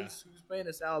 for this? Who's paying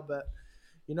us out? But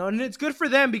and it's good for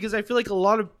them because I feel like a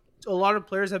lot of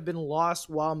players have been lost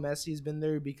while Messi's been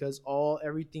there because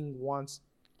everything wants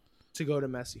to go to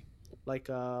Messi. Like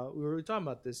we were talking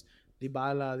about this,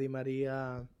 Dybala, Di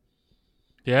Maria.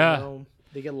 Yeah,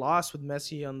 they get lost with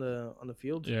Messi on the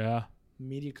field. Yeah,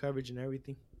 media coverage and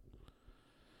everything.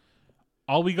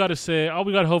 All we got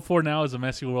to hope for now is a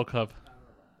Messi World Cup.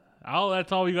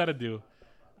 That's all we got to do.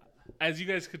 As you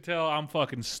guys could tell, I'm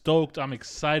fucking stoked. I'm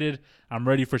excited. I'm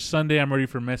ready for Sunday. I'm ready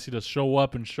for Messi to show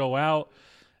up and show out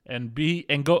and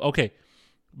go. Okay,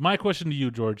 my question to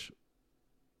you, George.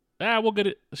 We'll get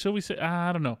it. Should we say?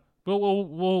 I don't know.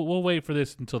 We'll wait for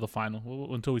this until the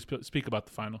final. Until we speak about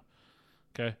the final.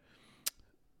 Okay.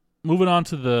 Moving on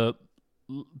to the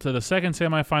second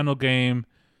semifinal game.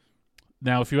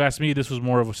 Now, if you ask me, this was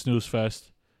more of a snooze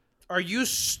fest. Are you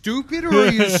stupid or are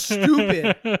you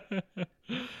stupid?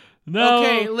 No.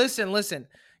 Okay, listen.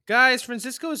 Guys,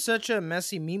 Francisco is such a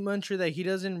Messi meat muncher that he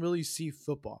doesn't really see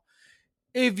football.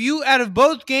 Out of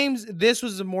both games, this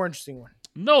was the more interesting one.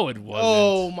 No, it wasn't.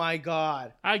 Oh my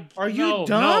God! Are you dumb?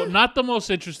 No, not the most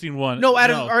interesting one. No,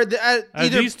 either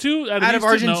these two. Out of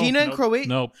Argentina and Croatia.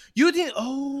 No, you think?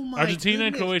 Oh my! Argentina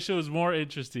goodness. and Croatia was more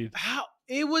interesting. How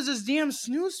it was a damn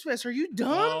snooze fest. Are you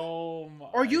dumb? Oh my!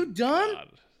 Are you dumb? God.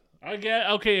 I get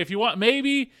okay. If you want,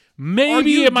 maybe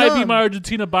it might be my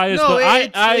Argentina bias, but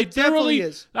I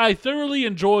thoroughly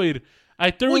enjoyed.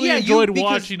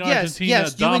 Watching Argentina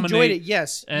dominate. You enjoyed it.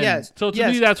 Yes. So to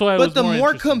me, that's why. But the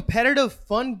more competitive,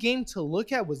 fun game to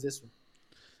look at was this one.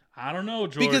 I don't know,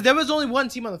 George. Because there was only one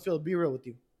team on the field. Be real with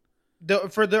you.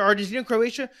 For the Argentina and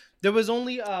Croatia, there was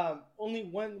only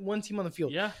one team on the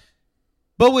field. Yeah.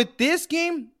 But with this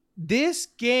game,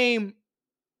 it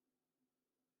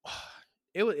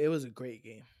was a great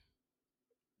game.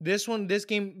 This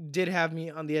game did have me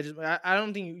on the edge. I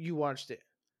don't think you watched it.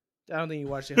 I don't think you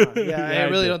watched it. Huh? Yeah, I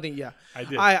really don't think. Yeah, I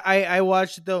did. I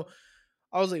watched it though.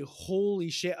 I was like, holy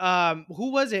shit.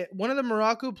 Who was it? One of the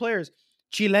Morocco players,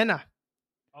 Chilena.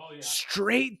 Oh yeah.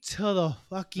 Straight to the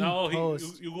fucking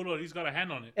post. He's got a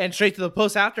hand on it. And straight to the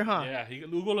post after, huh? Yeah,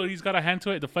 he's got a hand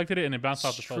to it, deflected it, and it bounced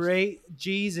off the post. Straight,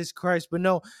 Jesus Christ. But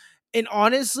no, and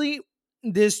honestly,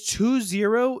 this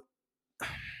 2-0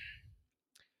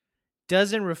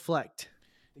 doesn't reflect.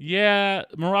 Yeah,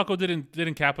 Morocco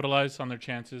didn't capitalize on their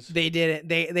chances. They didn't.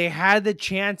 They had the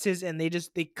chances and they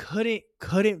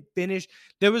couldn't finish.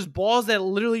 There was balls that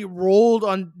literally rolled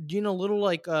on little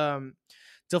like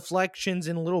deflections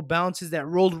and little bounces that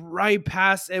rolled right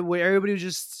past it, where everybody was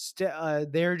just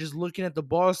there just looking at the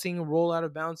ball, seeing roll out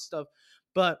of bounds stuff.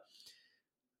 But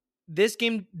this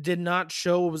game did not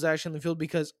show what was actually on the field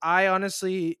because I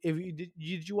honestly, did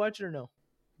you watch it or no?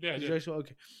 Yeah, I did.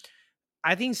 Okay.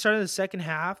 I think starting the second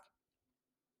half,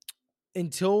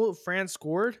 until France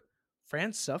scored,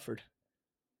 France suffered.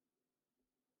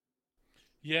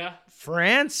 Yeah,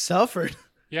 France suffered.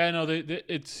 Yeah, I know.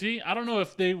 I don't know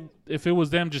if it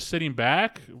was them just sitting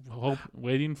back,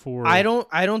 waiting for. I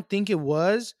don't think it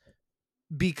was,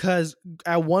 because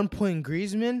at one point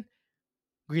Griezmann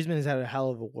has had a hell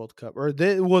of a World Cup, or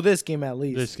this game at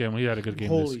least. This game, he had a good game.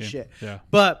 Holy this game. Shit! Yeah,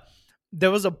 but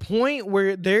there was a point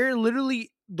where they're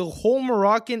literally. The whole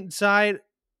Moroccan side,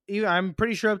 I'm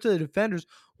pretty sure up to the defenders,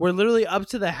 were literally up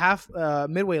to the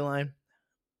midway line,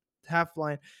 half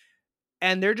line,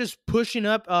 and they're just pushing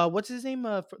up. What's his name?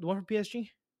 The one from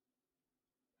PSG?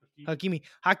 Hakimi.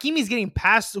 Hakimi's getting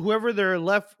past whoever their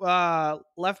left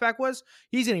back was.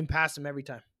 He's getting past him every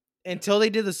time until they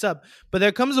did the sub. But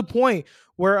there comes a point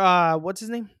where what's his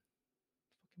name?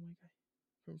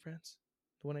 From France,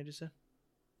 the one I just said.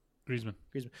 Griezmann.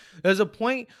 There's a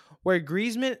point where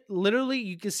Griezmann, literally,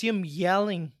 you can see him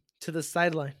yelling to the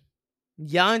sideline,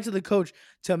 yelling to the coach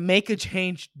to make a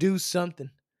change, do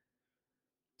something.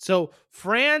 So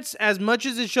France, as much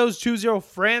as it shows 2-0,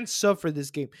 France suffered this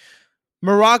game.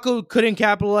 Morocco couldn't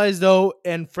capitalize though,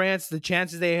 and France, the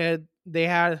chances they had, they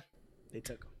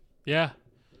took them. Yeah.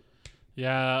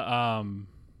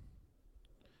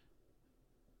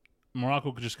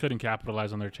 Morocco just couldn't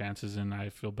capitalize on their chances, and I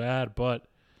feel bad, but.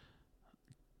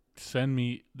 Send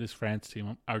me this France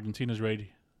team. Argentina's ready.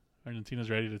 Argentina's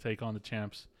ready to take on the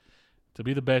champs. To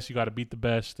be the best, you got to beat the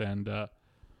best. And I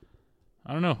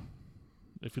don't know.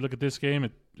 If you look at this game,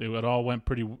 it all went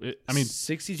pretty.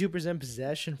 62%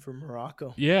 possession for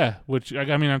Morocco. Yeah, which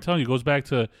I'm telling you, goes back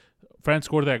to France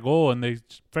scored that goal and they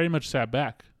very much sat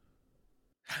back.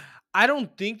 I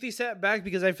don't think they sat back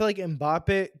because I feel like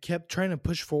Mbappe kept trying to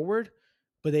push forward,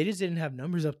 but they just didn't have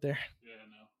numbers up there. Yeah,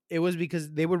 no. It was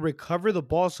because they would recover the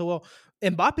ball so well.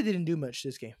 Mbappe didn't do much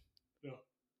this game. No.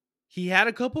 He had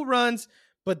a couple runs,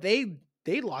 but they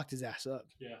locked his ass up.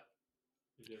 Yeah.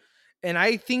 They did. And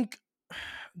I think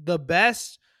the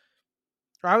best,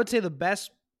 or I would say the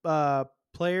best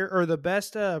player, or the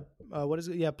best what is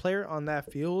it? Yeah, player on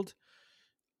that field.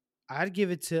 I'd give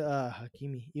it to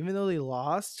Hakimi. Even though they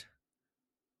lost,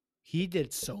 he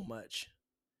did so much.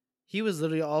 He was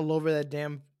literally all over that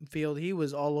damn field. He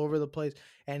was all over the place,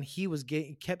 and he was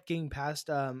kept getting past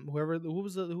who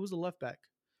was the left back,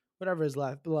 whatever his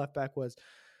left back was.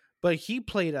 But he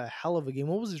played a hell of a game.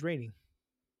 What was his rating?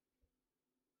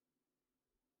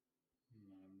 I have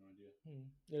no idea.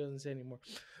 It doesn't say anymore.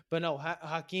 But no,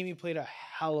 Hakimi played a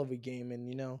hell of a game,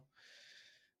 and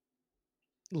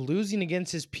losing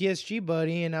against his PSG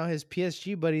buddy, and now his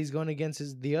PSG buddy is going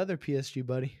against the other PSG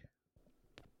buddy.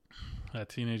 That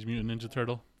Teenage Mutant Ninja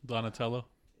Turtle, Donatello.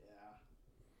 Yeah.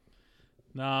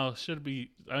 No, should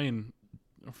be. I mean,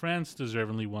 France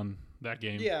deservingly won that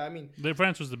game. Yeah, I mean,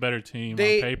 France was the better team on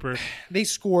paper. They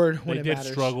scored when they it did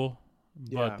matters. struggle,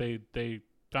 but they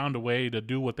found a way to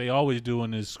do what they always do,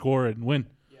 and is score and win.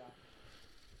 Yeah.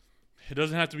 It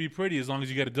doesn't have to be pretty as long as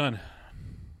you get it done.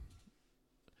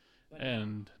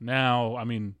 And now, I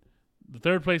mean, the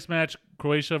third place match,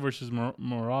 Croatia versus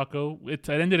Morocco, it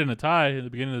ended in a tie at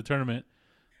the beginning of the tournament.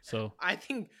 So I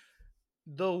think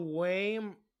the way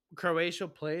Croatia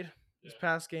played this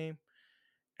past game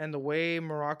and the way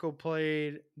Morocco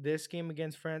played this game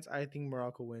against France, I think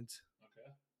Morocco wins.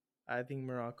 Okay. I think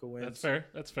Morocco wins.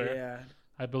 That's fair. Yeah.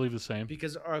 I believe the same.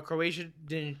 Because Croatia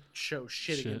didn't show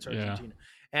shit against Argentina.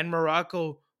 Yeah. And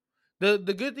Morocco, the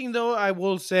good thing though, I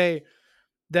will say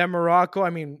that Morocco,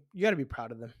 I mean, you got to be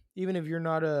proud of them. Even if you're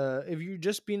not if you're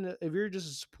just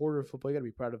a supporter of football, you got to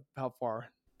be proud of how far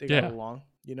they got along,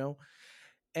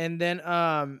 And then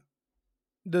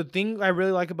the thing I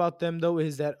really like about them though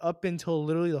is that up until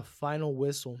literally the final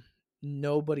whistle,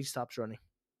 nobody stops running.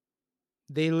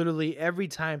 They literally every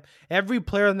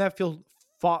player on that field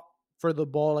fought for the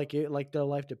ball like their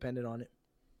life depended on it.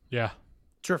 Yeah.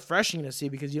 It's refreshing to see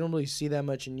because you don't really see that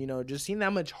much, and just seeing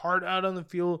that much heart out on the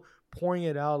field, pouring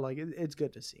it out, like it's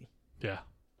good to see. Yeah.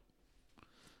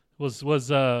 I'll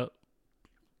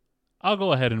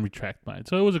go ahead and retract mine.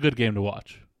 So it was a good game to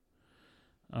watch.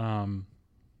 I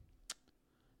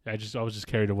was just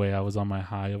carried away. I was on my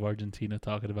high of Argentina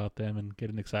talking about them and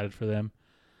getting excited for them.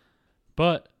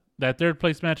 But that third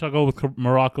place match, I'll go with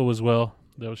Morocco as well.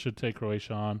 That should take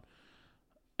Croatia on.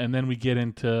 And then we get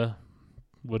into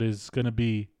what is going to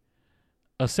be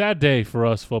a sad day for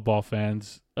us football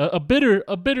fans. A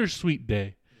bittersweet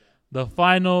day. The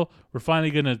final, we're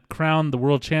finally going to crown the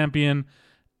world champion,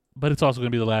 but it's also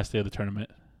going to be the last day of the tournament.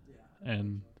 Yeah.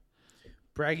 And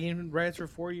bragging rights for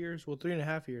 4 years. Well,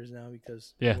 3.5 years now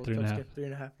because 3.5.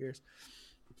 3.5 years.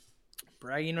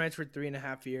 Bragging rights for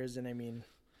 3.5 years, and I mean,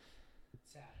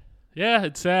 it's sad. Yeah,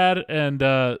 it's sad, and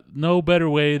no better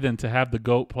way than to have the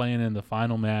GOAT playing in the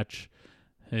final match,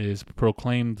 his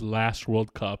proclaimed last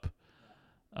World Cup.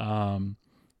 Now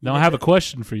I have a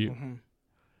question for you. Mm-hmm.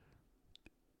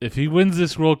 If he wins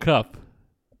this World Cup,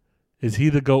 is he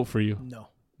the GOAT for you?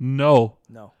 No.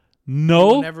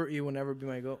 He will never be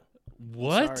my GOAT.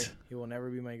 What? Sorry. He will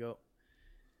never be my GOAT.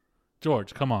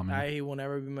 George, come on, man. He will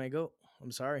never be my GOAT.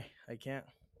 I'm sorry. I can't.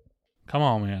 Come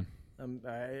on, man.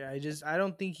 I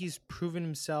don't think he's proven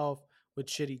himself with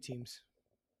shitty teams.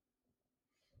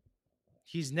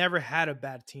 He's never had a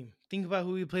bad team. Think about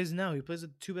who he plays now. He plays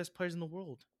with the two best players in the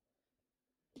world.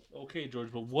 Okay,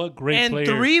 George, but what great players?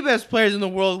 And three best players in the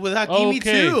world with Hakimi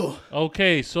too.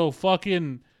 Okay, so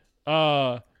fucking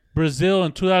Brazil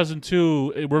in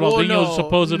 2002, Ronaldinho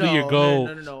supposedly your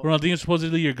GOAT. No. Ronaldinho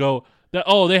supposedly your GOAT.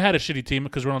 They had a shitty team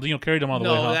because Ronaldinho carried them all the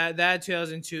way. No, that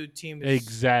 2002 team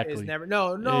is never.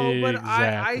 No, exactly. But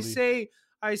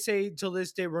I say till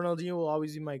this day, Ronaldinho will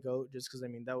always be my GOAT, just because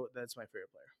that's my favorite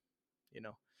player.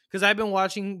 Because I've been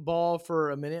watching ball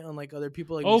for a minute, unlike other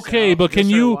people. Like okay, but can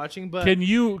you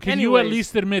anyways, at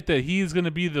least admit that he's gonna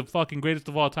be the fucking greatest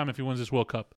of all time if he wins this World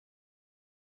Cup?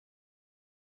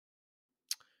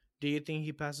 Do you think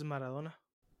he passes Maradona?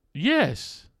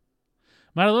 Yes.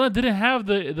 Maradona didn't have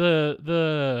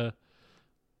the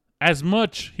as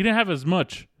much. He didn't have as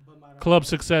much club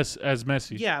success as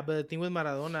Messi. Yeah, but the thing with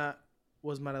Maradona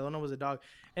was a dog.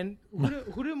 And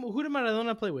who did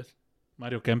Maradona play with?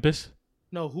 Mario Kempes.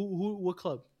 No, what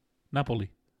club?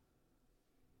 Napoli.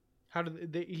 How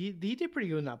did he did pretty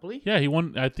good with Napoli? Yeah, he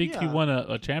won. I think he won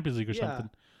a Champions League or something.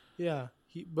 Yeah,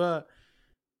 but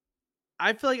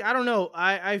I feel like I don't know.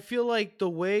 I feel like the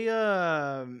way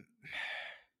a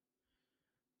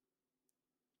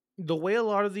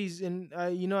lot of these and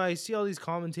I see all these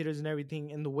commentators and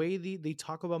everything, and the way they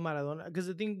talk about Maradona, because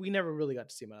the thing we never really got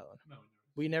to see Maradona. No.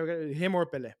 We never got him or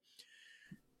Pele.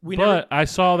 But I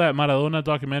saw that Maradona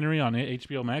documentary on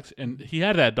HBO Max, and he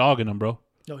had that dog in him, bro.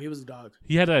 No, he was a dog.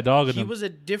 He had that dog in him. He was a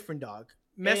different dog.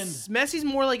 Messi's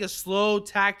more like a slow,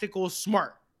 tactical,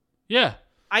 smart. Yeah.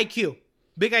 IQ.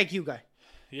 Big IQ guy.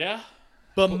 Yeah.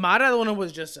 But Maradona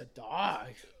was just a dog.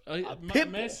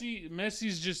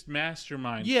 Messi's just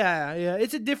mastermind. Yeah.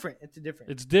 It's different. It's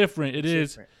different. It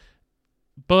is. Different.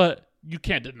 But you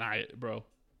can't deny it, bro.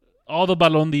 All the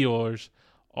Ballon d'Ors,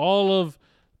 all of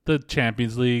the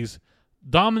Champions Leagues,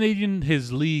 dominating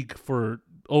his league for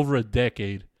over a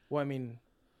decade. Well, I mean,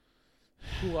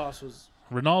 who else was?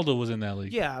 Ronaldo was in that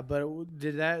league. Yeah, but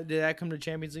did that come to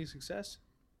Champions League success?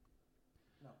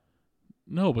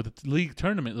 No, but the league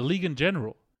tournament, the league in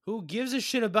general. Who gives a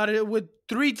shit about it with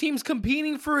 3 teams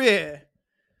competing for it?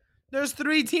 There's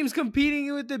 3 teams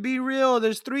competing with it. Be real.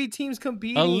 There's 3 teams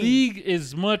competing. A league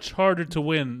is much harder to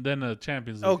win than a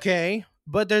Champions League. Okay,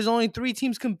 but there's only 3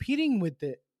 teams competing with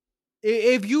it.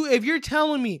 If you're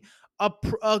telling me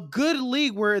a good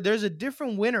league where there's a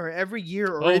different winner every year,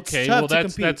 or it's tough to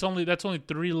compete. that's only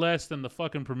 3 less than the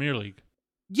fucking Premier League.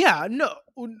 Yeah, no,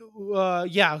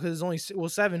 yeah, because it's only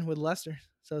 7 with Leicester,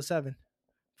 so 7,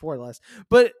 4 less.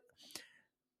 But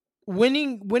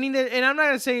winning it, and I'm not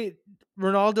gonna say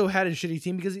Ronaldo had a shitty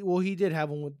team because he did have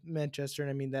one with Manchester,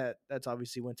 and I mean that's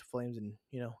obviously went to flames and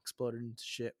exploded into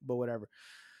shit. But whatever.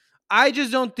 I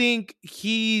just don't think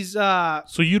he's. So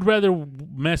you'd rather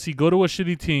Messi go to a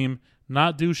shitty team,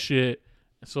 not do shit,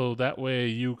 so that way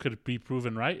you could be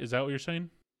proven right? Is that what you're saying?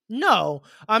 No,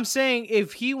 I'm saying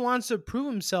if he wants to prove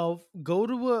himself, go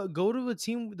to a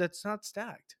team that's not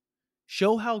stacked.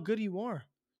 Show how good you are.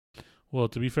 Well,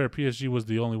 to be fair, PSG was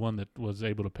the only one that was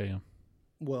able to pay him.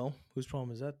 Well, whose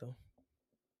problem is that though?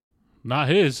 Not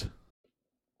his.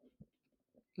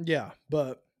 Yeah,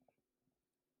 but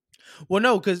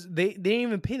no, because they didn't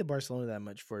even pay the Barcelona that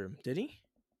much for him, did he?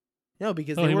 No,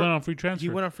 because he went on free transfer. He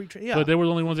went on free transfer. Yeah, but they were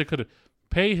the only ones that could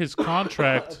pay his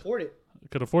contract.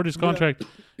 Could afford his contract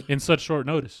in such short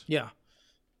notice. Yeah.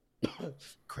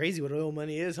 Crazy what oil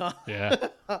money is, huh? Yeah.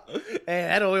 Hey,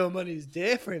 that oil money is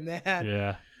different, man.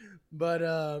 Yeah.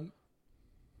 But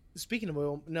speaking of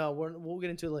oil, no, we'll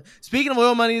get into it later. Speaking of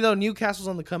oil money, though, Newcastle's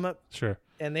on the come up. Sure.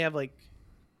 And they have like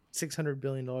 $600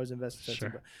 billion invested.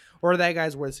 Sure. Or that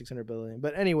guy's worth $600 billion.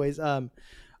 But anyways,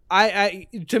 I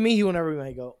to me, he will never be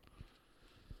my GOAT.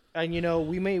 And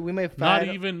we may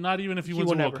not even if he wins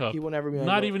a World Cup. He will never be my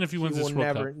not GOAT. even if he wins this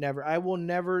World Cup. Never. I will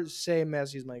never say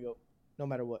Messi's my GOAT, no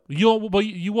matter what. But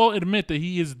you won't admit that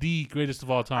he is the greatest of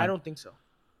all time. I don't think so.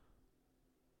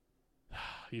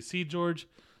 You see, George,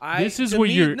 this is where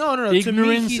your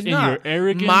ignorance and not. your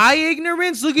arrogance. My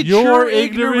ignorance. Look at your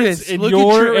ignorance and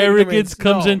your arrogance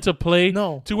comes into play.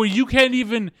 No. To where you can't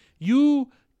even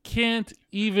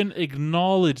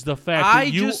acknowledge the fact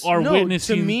that you are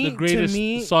witnessing the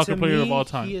greatest soccer player of all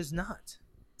time. He is not.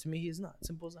 To me, he is not.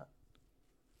 Simple as that.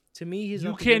 To me, he's not.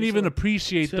 You can't even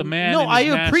appreciate the man. No, I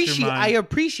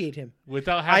appreciate him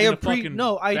without having a fucking.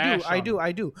 No, I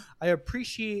do. I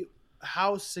appreciate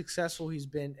how successful he's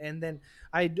been, and then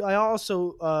I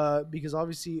also because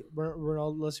obviously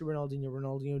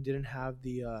Ronaldinho didn't have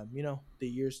the the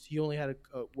years. He only had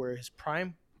where his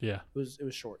prime. Yeah, it was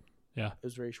short. Yeah, it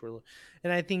was very short,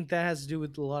 and I think that has to do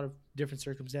with a lot of different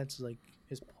circumstances, like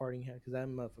his partying head, because that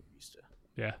motherfucker used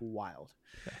to wild.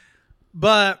 Yeah.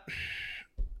 But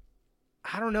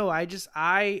I don't know. I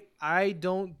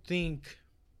don't think.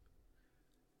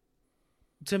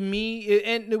 To me,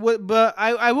 but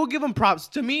I will give him props.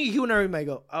 To me, he will never be my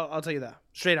GOAT. I'll tell you that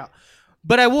straight out.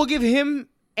 But I will give him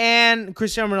and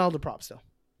Cristiano Ronaldo props though,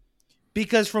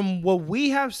 because from what we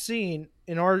have seen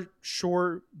in our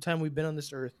short time we've been on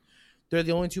this earth, they're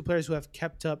the only 2 players who have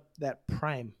kept up that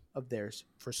prime of theirs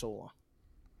for so long.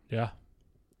 Yeah,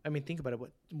 I mean, think about it.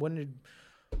 When did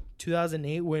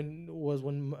 2008 when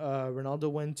Ronaldo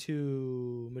went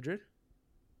to Madrid?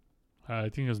 I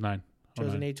think it was 9.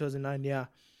 2008, 2009, yeah.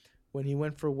 When he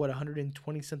went for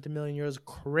 120 something million euros,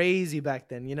 crazy back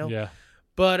then, Yeah.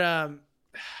 But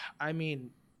I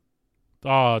mean,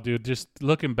 oh, dude, just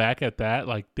looking back at that,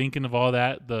 like thinking of all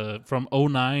that, from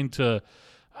 2009 to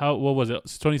what was it?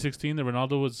 2016. The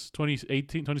Ronaldo was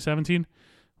 2018, 2017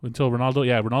 until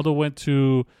Ronaldo went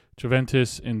to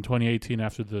Juventus in 2018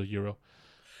 after the Euro.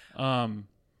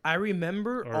 I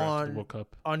remember on World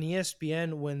Cup. On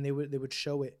ESPN when they would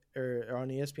show it, or on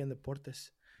ESPN Deportes,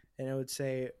 and it would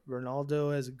say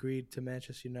Ronaldo has agreed to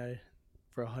Manchester United,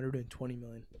 for 120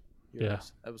 million euros. Yeah.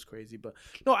 That was crazy. But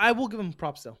no, I will give him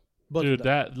props though. Both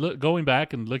Dude, going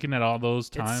back and looking at all those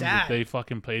times that they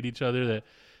fucking played each other, that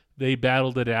they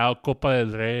battled it out, Copa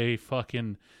del Rey,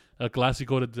 fucking a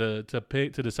Classico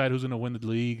to decide who's gonna win the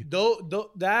league.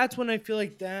 Though that's when I feel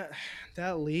like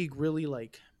that league really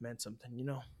like meant something, you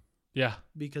know? Yeah,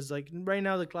 because like right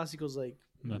now the Classico's like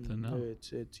nothing. No,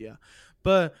 it's yeah,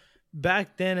 but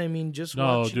back then I mean just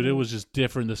watching, dude, it was just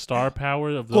different. The star power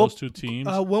of those two teams.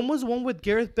 When was one with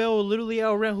Gareth Bale literally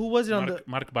outran? Who was it on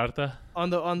Marc Bartra on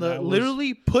the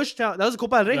literally pushed out? That was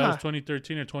Copa del Rey. That was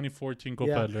 2013 or 2014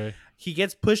 Copa del Rey. He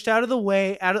gets pushed out of the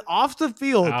way, off the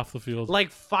field,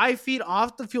 like 5 feet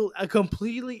off the field,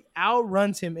 completely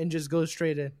outruns him and just goes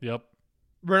straight in. Yep.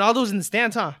 Ronaldo's in the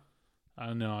stands, huh? I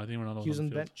don't know. I think Ronaldo was on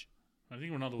the bench. I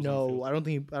think Ronaldo was on the No, field.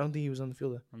 I don't think he was on the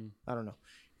field. I don't know.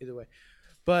 Either way.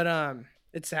 But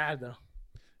it's sad though.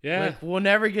 Yeah. Like we'll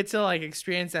never get to like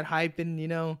experience that hype and you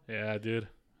know. Yeah, dude.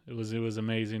 It was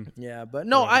amazing. Yeah, but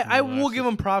no, I will give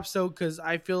them props though cuz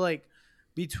I feel like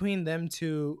between them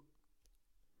two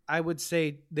I would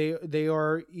say they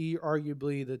are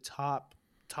arguably the top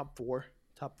 4,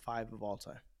 top 5 of all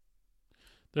time.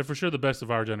 They're for sure the best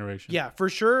of our generation. Yeah, for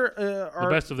sure. The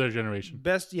best of their generation.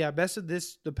 Best of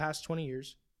the past 20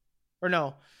 years. Or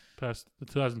no. Past the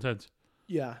 2010s.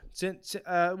 Yeah. Since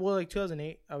like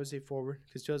 2008, I would say forward.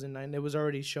 Because 2009, it was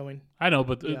already showing. I know,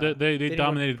 but they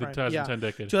dominated the 2010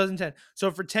 decade. 2010.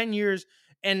 So for 10 years,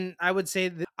 and I would say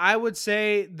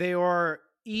they are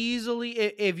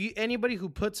easily, anybody who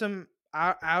puts them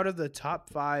out of the top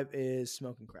 5 is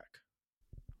smoking crack.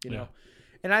 You know?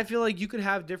 And I feel like you could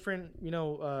have different, you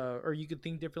know, or you could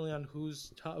think differently on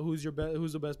who's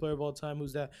the best player of all time,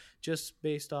 who's that, just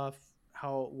based off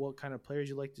what kind of players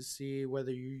you like to see,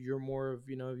 whether you're more of,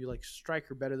 you know, if you like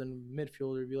striker better than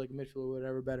midfielder, if you like midfielder,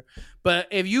 whatever better. But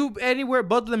if you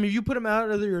both of them, if you put them out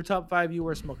of your top 5, you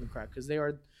are smoking crack because they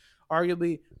are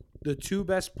arguably the 2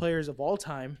 best players of all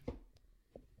time,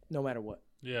 no matter what.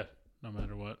 Yeah, no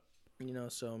matter what. You know,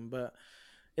 but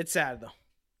it's sad though.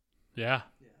 Yeah.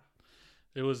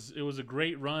 It was a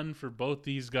great run for both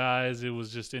these guys. It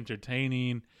was just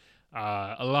entertaining.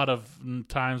 A lot of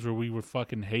times where we were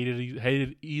fucking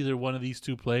hated either one of these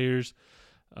two players.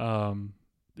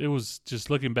 It was just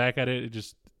looking back at it. It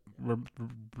just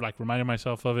reminding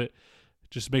myself of it.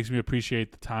 Just makes me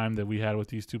appreciate the time that we had with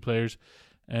these two players.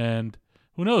 And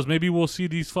who knows? Maybe we'll see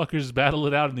these fuckers battle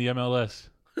it out in the MLS.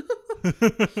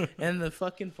 And the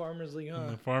fucking Farmers League, huh?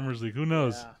 The Farmers League. Who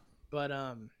knows? Yeah.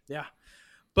 But yeah.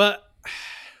 But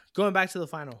going back to the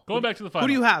final. Who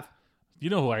do you have? You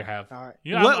know who I have. All right.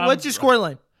 Yeah, what's your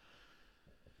scoreline?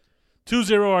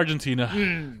 2-0 Argentina.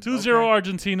 2-0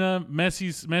 Argentina.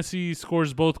 Messi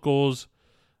scores both goals.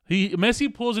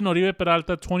 Messi pulls an Oribe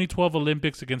Peralta 2012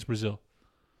 Olympics against Brazil.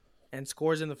 And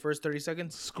scores in the first 30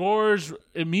 seconds? Scores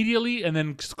immediately and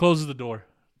then closes the door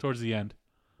towards the end.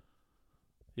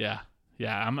 Yeah.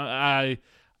 Dude,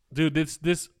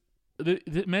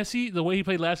 Messi, the way he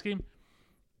played last game,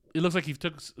 it looks like he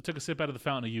took a sip out of the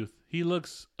fountain of youth. He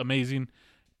looks amazing.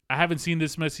 I haven't seen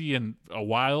this Messi in a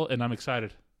while, and I'm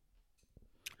excited.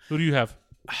 Who do you have?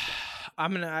 I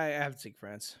have to take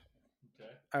France.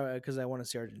 Okay. Because I want to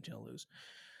see Argentina lose.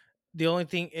 The only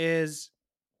thing is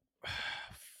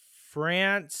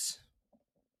France.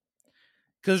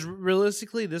 Because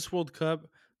realistically, this World Cup,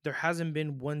 there hasn't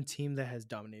been one team that has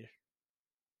dominated.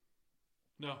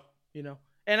 No. You know?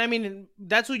 And I mean,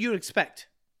 that's what you would expect.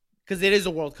 Because it is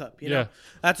a World Cup, you know?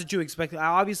 That's what you expect.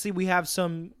 Obviously, we have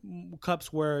some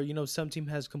cups where, you know, some team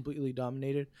has completely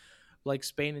dominated, like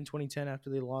Spain in 2010 after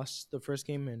they lost the first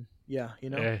game, and you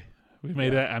know. Hey, we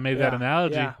made that. I made that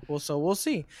analogy. Yeah. Well, so we'll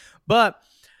see, but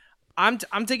I'm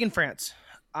taking France.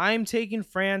 I'm taking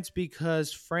France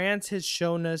because France has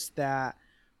shown us that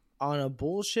on a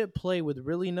bullshit play with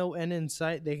really no end in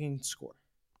sight, they can score.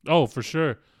 Oh, for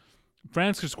sure.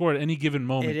 France can score at any given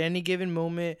moment.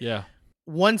 Yeah.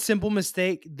 One simple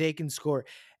mistake, they can score.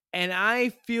 And I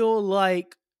feel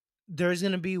like there's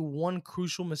going to be one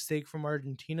crucial mistake from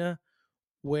Argentina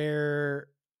where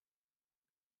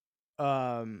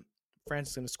France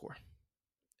is going to score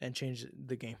and change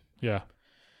the game. Yeah.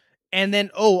 And then,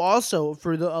 also,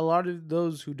 for a lot of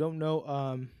those who don't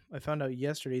know, I found out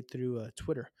yesterday through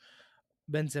Twitter,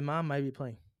 Benzema might be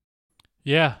playing.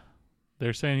 Yeah.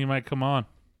 They're saying he might come on.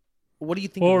 What do you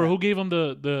think? Or who gave him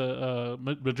the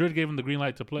Madrid gave him the green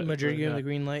light to play? Madrid gave him the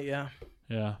green light, yeah.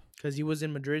 Yeah. Because he was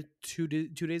in Madrid 2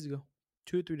 days ago.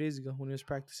 2 or 3 days ago when he was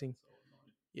practicing.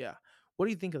 Yeah. What do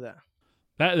you think of that?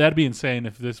 That'd be insane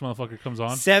if this motherfucker comes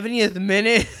on. 70th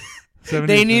minute.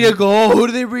 They need a goal. Who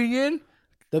do they bring in?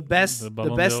 The best 9.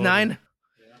 Yeah.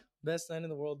 Best 9 in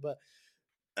the world. But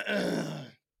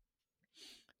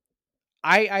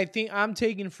I think I'm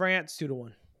taking France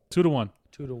 2-1. 2-1.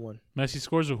 2-1. Messi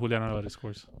scores or Julian Alvarez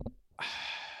scores?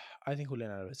 I think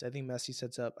Julian Alvarez. I think Messi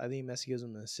sets up. I think Messi gives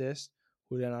him an assist.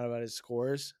 Julian Alvarez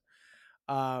scores.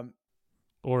 Or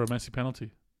a Messi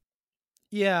penalty?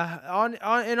 Yeah,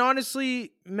 and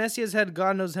honestly, Messi has had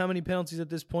God knows how many penalties at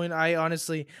this point. I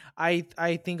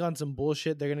think on some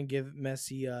bullshit they're gonna give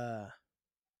Messi a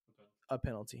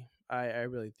penalty. I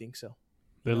really think so.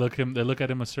 They look at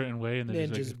him a certain way, and they're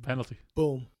And just like, penalty.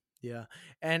 Boom. Yeah.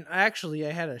 And actually,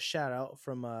 I had a shout out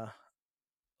from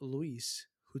Luis,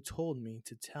 who told me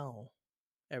to tell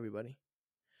everybody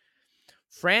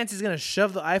France is gonna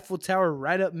shove the Eiffel Tower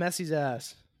right up Messi's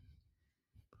ass.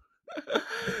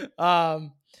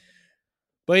 But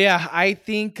yeah, I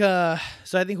think so.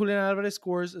 I think Julian Alvarez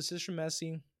scores, assist from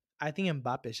Messi. I think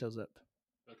Mbappe shows up.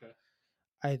 Okay.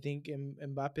 I think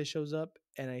Mbappe shows up,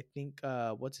 and I think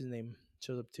what's his name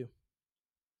shows up too.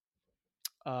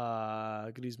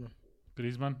 Griezmann.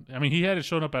 Griezmann. I mean, he hadn't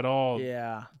shown up at all.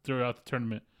 Yeah. Throughout the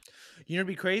tournament. You know, what'd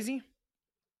be crazy.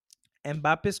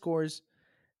 Mbappe scores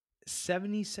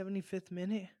 75th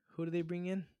minute. Who do they bring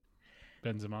in?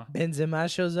 Benzema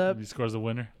shows up. He scores the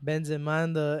winner.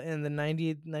 Benzema in the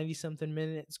 90 something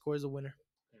minute scores a winner.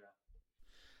 Yeah.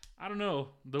 I don't know.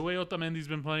 The way Otamendi's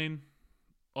been playing,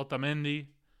 McAllister,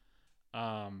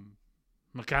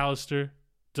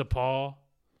 DePaul,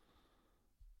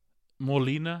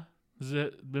 Molina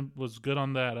was good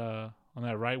on that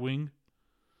right wing.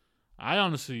 I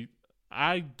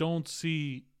don't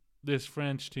see this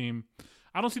French team.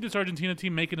 I don't see this Argentina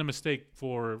team making a mistake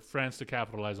for France to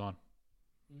capitalize on.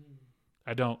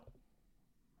 I don't.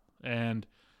 And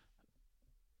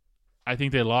I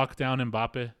think they lock down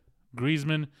Mbappe.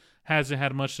 Griezmann hasn't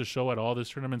had much to show at all this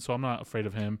tournament, so I'm not afraid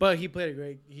of him. But he played a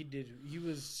great. He did. He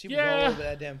was all over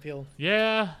that damn field.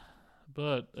 Yeah,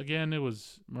 but again, it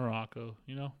was Morocco,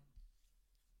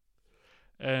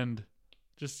 And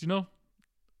just,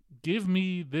 give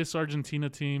me this Argentina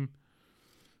team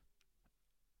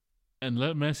and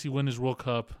let Messi win his World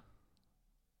Cup.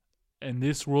 And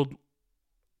this world,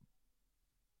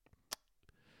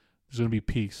 there's going to be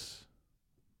peace.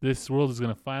 This world is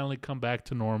going to finally come back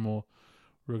to normal.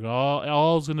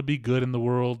 All's going to be good in the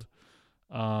world.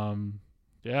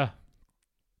 Yeah.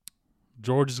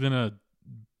 George is going to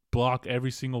block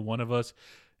every single one of us.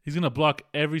 He's going to block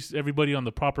everybody on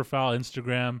the Proper Foul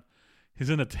Instagram. He's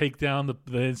going to take down the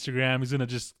Instagram. He's going to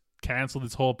just cancel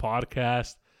this whole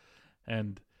podcast.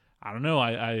 And I don't know.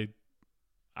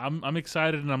 I'm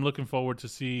excited, and I'm looking forward to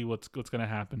see what's going to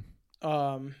happen.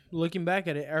 Looking back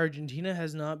at it, Argentina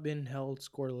has not been held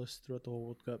scoreless throughout the whole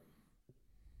World Cup.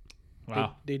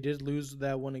 Wow. They did lose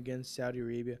that one against Saudi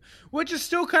Arabia, which is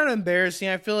still kind of embarrassing.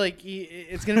 I feel like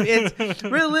it's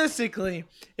realistically,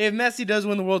 if Messi does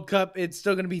win the World Cup, it's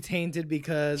still going to be tainted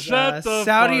because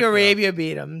Saudi Arabia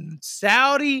beat him.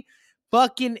 Saudi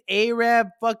fucking Arab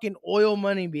fucking oil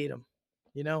money beat him,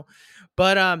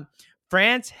 But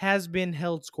France has been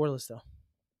held scoreless, though.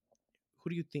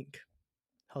 Who do you think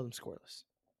held them scoreless?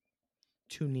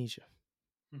 Tunisia.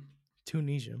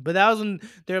 But that was when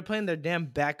they were playing their damn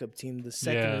backup team, the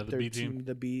second or third team,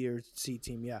 the B or C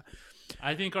team. Yeah.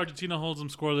 I think Argentina holds them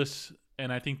scoreless,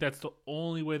 and I think that's the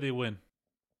only way they win.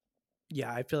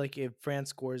 Yeah, I feel like if France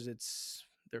scores,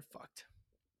 they're fucked.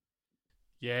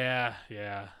 Yeah.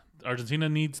 Argentina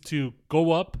needs to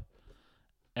go up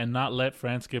and not let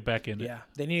France get back in it. Yeah,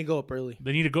 they need to go up early.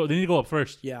 They need to go up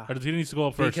first. Yeah. Argentina needs to go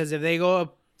up first. Because if they go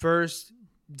up first,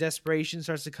 desperation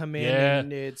starts to come in. Yeah.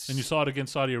 And you saw it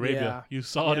against Saudi Arabia. Yeah. You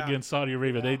saw it against Saudi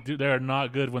Arabia. Yeah. They are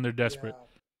not good when they're desperate.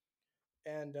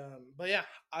 Yeah. And but yeah,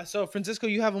 so Francisco,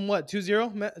 you have them what?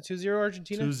 2-0? 2-0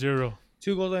 Argentina? 2-0.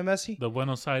 2 goals by Messi? The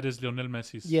Buenos Aires Lionel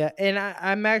Messi. Yeah, and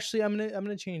I'm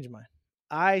gonna change mine.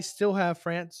 I still have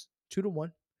France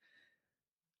 2-1.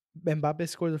 Mbappe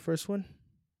scored the first one.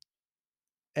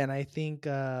 And I think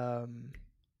what's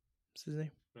his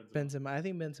name? Benzema. I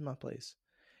think Benzema plays.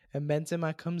 And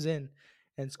Benzema comes in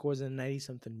and scores in a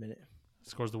 90-something minute.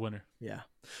 Scores the winner. Yeah.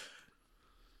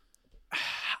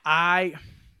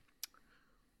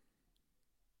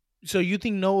 So you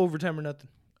think no overtime or nothing?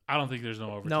 I don't think there's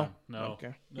no overtime. No.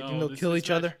 Okay. You think they'll kill each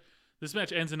other? This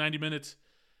match ends in 90 minutes.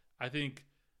 I think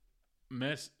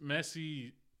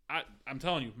Messi, I'm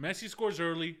telling you, Messi scores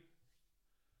early,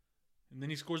 and then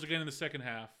he scores again in the second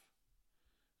half.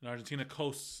 And Argentina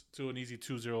coasts to an easy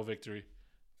 2-0 victory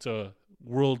to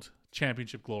World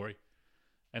Championship glory.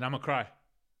 And I'm going to cry.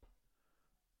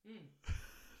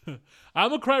 I'm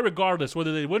going to cry regardless,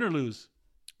 whether they win or lose.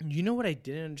 You know what I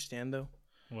didn't understand, though?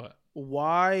 What?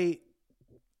 Why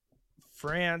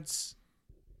France,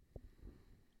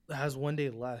 has 1 day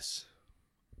less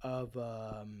of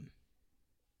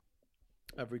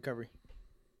recovery.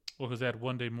 Well, because they had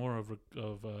 1 day more of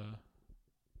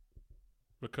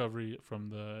recovery from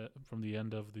the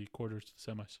end of the quarters to the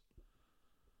semis.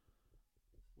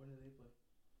 When did they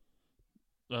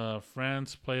play?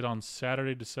 France played on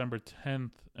Saturday, December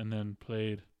 10th, and then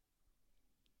played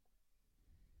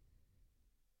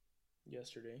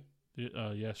yesterday.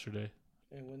 Yesterday.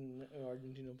 And when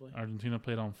Argentina played? Argentina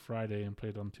played on Friday and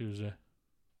played on Tuesday.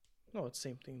 No, it's the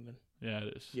same thing then. Yeah,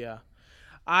 it is. Yeah.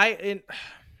 I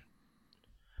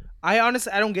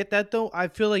honestly, I don't get that though. I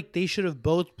feel like they should have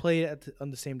both played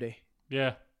on the same day.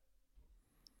 Yeah.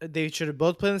 They should have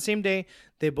both played on the same day.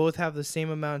 They both have the same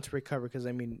amount to recover because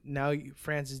I mean now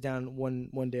France is down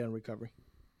one day on recovery.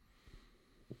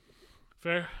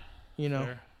 Fair. You know.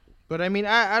 Fair. But I mean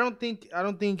I don't think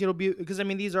it'll be because I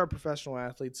mean these are professional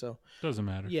athletes, so doesn't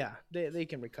matter. Yeah, they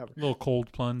can recover. A little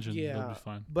cold plunge and they'll be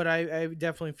fine. But I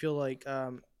definitely feel like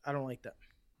I don't like that.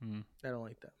 Mm. I don't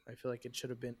like that. I feel like it should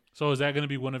have been. So is that going to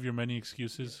be one of your many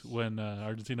excuses when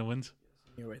Argentina wins?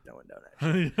 You write that one down.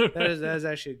 Actually, that is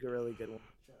actually a really good one.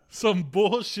 Some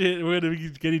bullshit. We're gonna be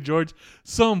getting George.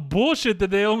 Some bullshit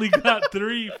that they only got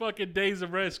 3 fucking days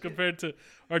of rest compared to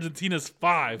Argentina's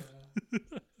 5.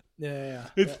 Yeah.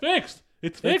 It's fixed.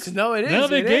 It's fixed. No, it is. No,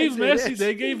 they gave Messi. Messi.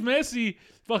 They gave Messi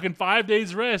fucking 5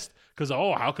 days rest because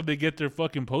how could they get their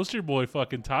fucking poster boy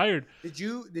fucking tired? Did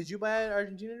you buy an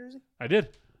Argentina jersey? I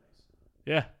did.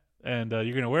 Yeah, and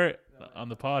you're gonna wear it on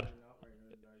the pod.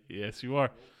 Yes, you are.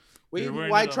 Wait,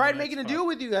 I tried making a deal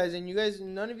with you guys, and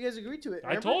none of you guys agreed to it.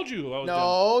 Remember? I told you I was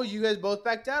No, you guys both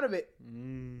backed out of it.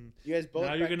 You guys both.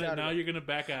 Now you're gonna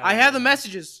back out. I have the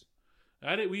messages.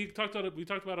 We talked about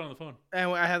it on the phone.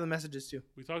 And I have the messages too.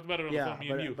 We talked about it on the phone, me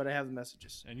and you. But I have the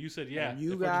messages. And you said, yeah. And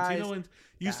you if guys Argentina wins,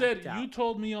 you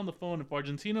told me on the phone, if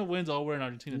Argentina wins, I'll wear an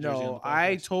Argentina jersey. No,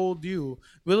 I told you.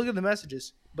 We look at the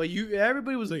messages. But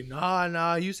everybody was like,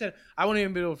 nah. You said, I won't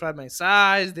even be able to find my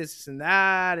size, this and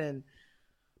that, and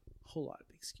a whole lot of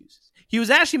excuses. He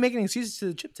was actually making excuses to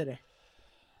the chip today.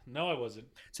 No, I wasn't.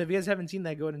 So if you guys haven't seen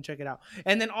that, go ahead and check it out.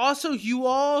 And then also, you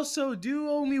also do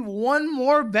owe me one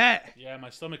more bet. Yeah, my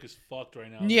stomach is fucked right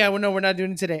now. Yeah, well, no, we're not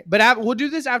doing it today. But we'll do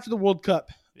this after the World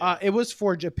Cup. Yeah. It was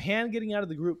for Japan getting out of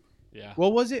the group. Yeah.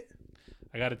 What was it?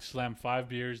 I got to slam 5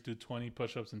 beers, do 20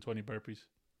 push-ups, and 20 burpees.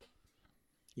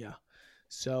 Yeah.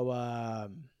 So,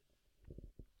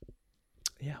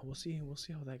 yeah, we'll see. We'll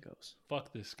see how that goes.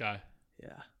 Fuck this guy.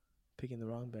 Yeah. Picking the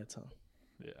wrong bets, huh?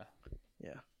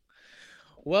 Yeah.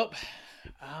 Well,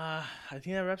 I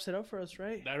think that wraps it up for us,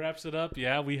 right? That wraps it up.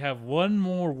 Yeah, we have one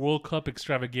more World Cup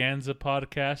extravaganza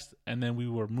podcast, and then we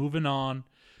were moving on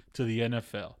to the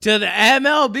NFL. To the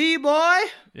MLB, boy.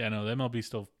 Yeah, no, the MLB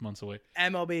still months away.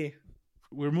 MLB.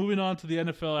 We're moving on to the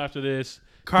NFL after this.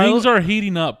 Things are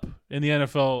heating up in the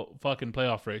NFL fucking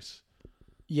playoff race.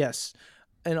 Yes.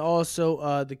 And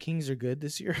also, the Kings are good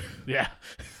this year. Yeah.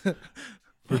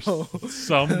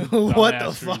 Some what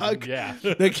the fuck? Yeah.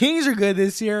 The Kings are good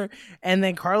this year. And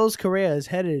then Carlos Correa is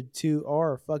headed to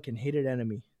our fucking hated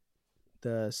enemy,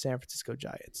 the San Francisco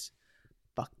Giants.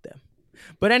 Fuck them.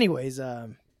 But anyways,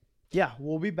 yeah,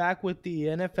 we'll be back with the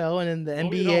NFL and then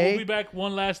the NBA. We'll be back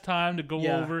one last time to go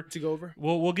over.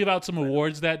 We'll give out some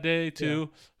awards that day too.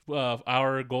 Yeah.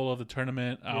 Our goal of the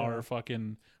tournament, our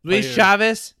fucking Luis players.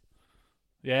 Chavez.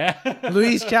 Yeah.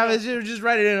 Luis Chavez, just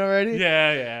write it in already.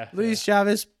 Yeah. Luis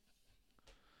Chavez.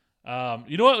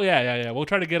 You know what? Yeah. We'll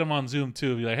try to get him on Zoom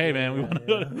too. Be like, hey man, we want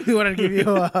to give you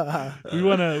we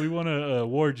want to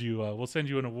award you. We'll send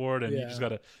you an award, and you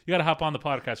gotta hop on the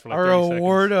podcast for like our 30 seconds.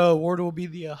 Award will be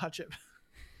the hot chip.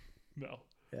 No.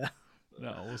 Yeah.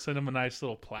 No, we'll send him a nice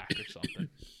little plaque or something.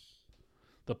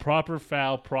 The proper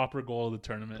foul, proper goal of the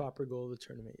tournament. Proper goal of the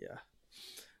tournament, yeah.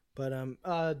 But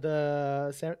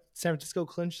the San Francisco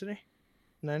clinched today.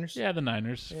 Niners. Yeah, the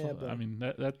Niners. Yeah, I mean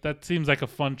that seems like a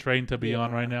fun train to be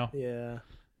on right now. Yeah.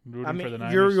 Rooting for the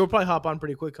Niners. You'll probably hop on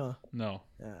pretty quick, huh? No.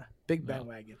 Yeah. Big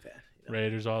bandwagon fan. You know?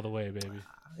 Raiders all the way, baby.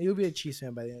 You'll be a Chiefs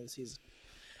fan by the end of the season.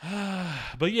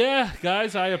 But yeah,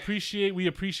 guys, we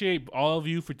appreciate all of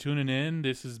you for tuning in.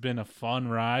 This has been a fun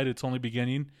ride. It's only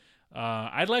beginning.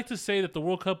 I'd like to say that the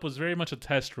World Cup was very much a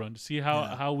test run to see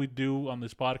how we do on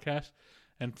this podcast.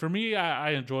 And for me,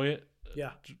 I enjoy it.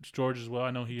 Yeah. George as well.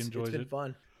 I know he enjoys it. It's been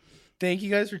fun. Thank you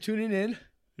guys for tuning in.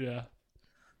 Yeah.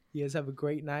 You guys have a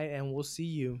great night, and we'll see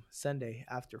you Sunday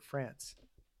after France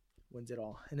wins it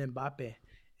all. And Mbappe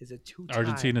is a 2-time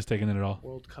Argentina's taking it all.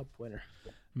 World Cup winner.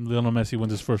 Lionel Messi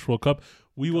wins his first World Cup.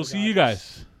 We will see you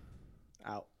guys.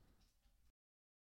 Out.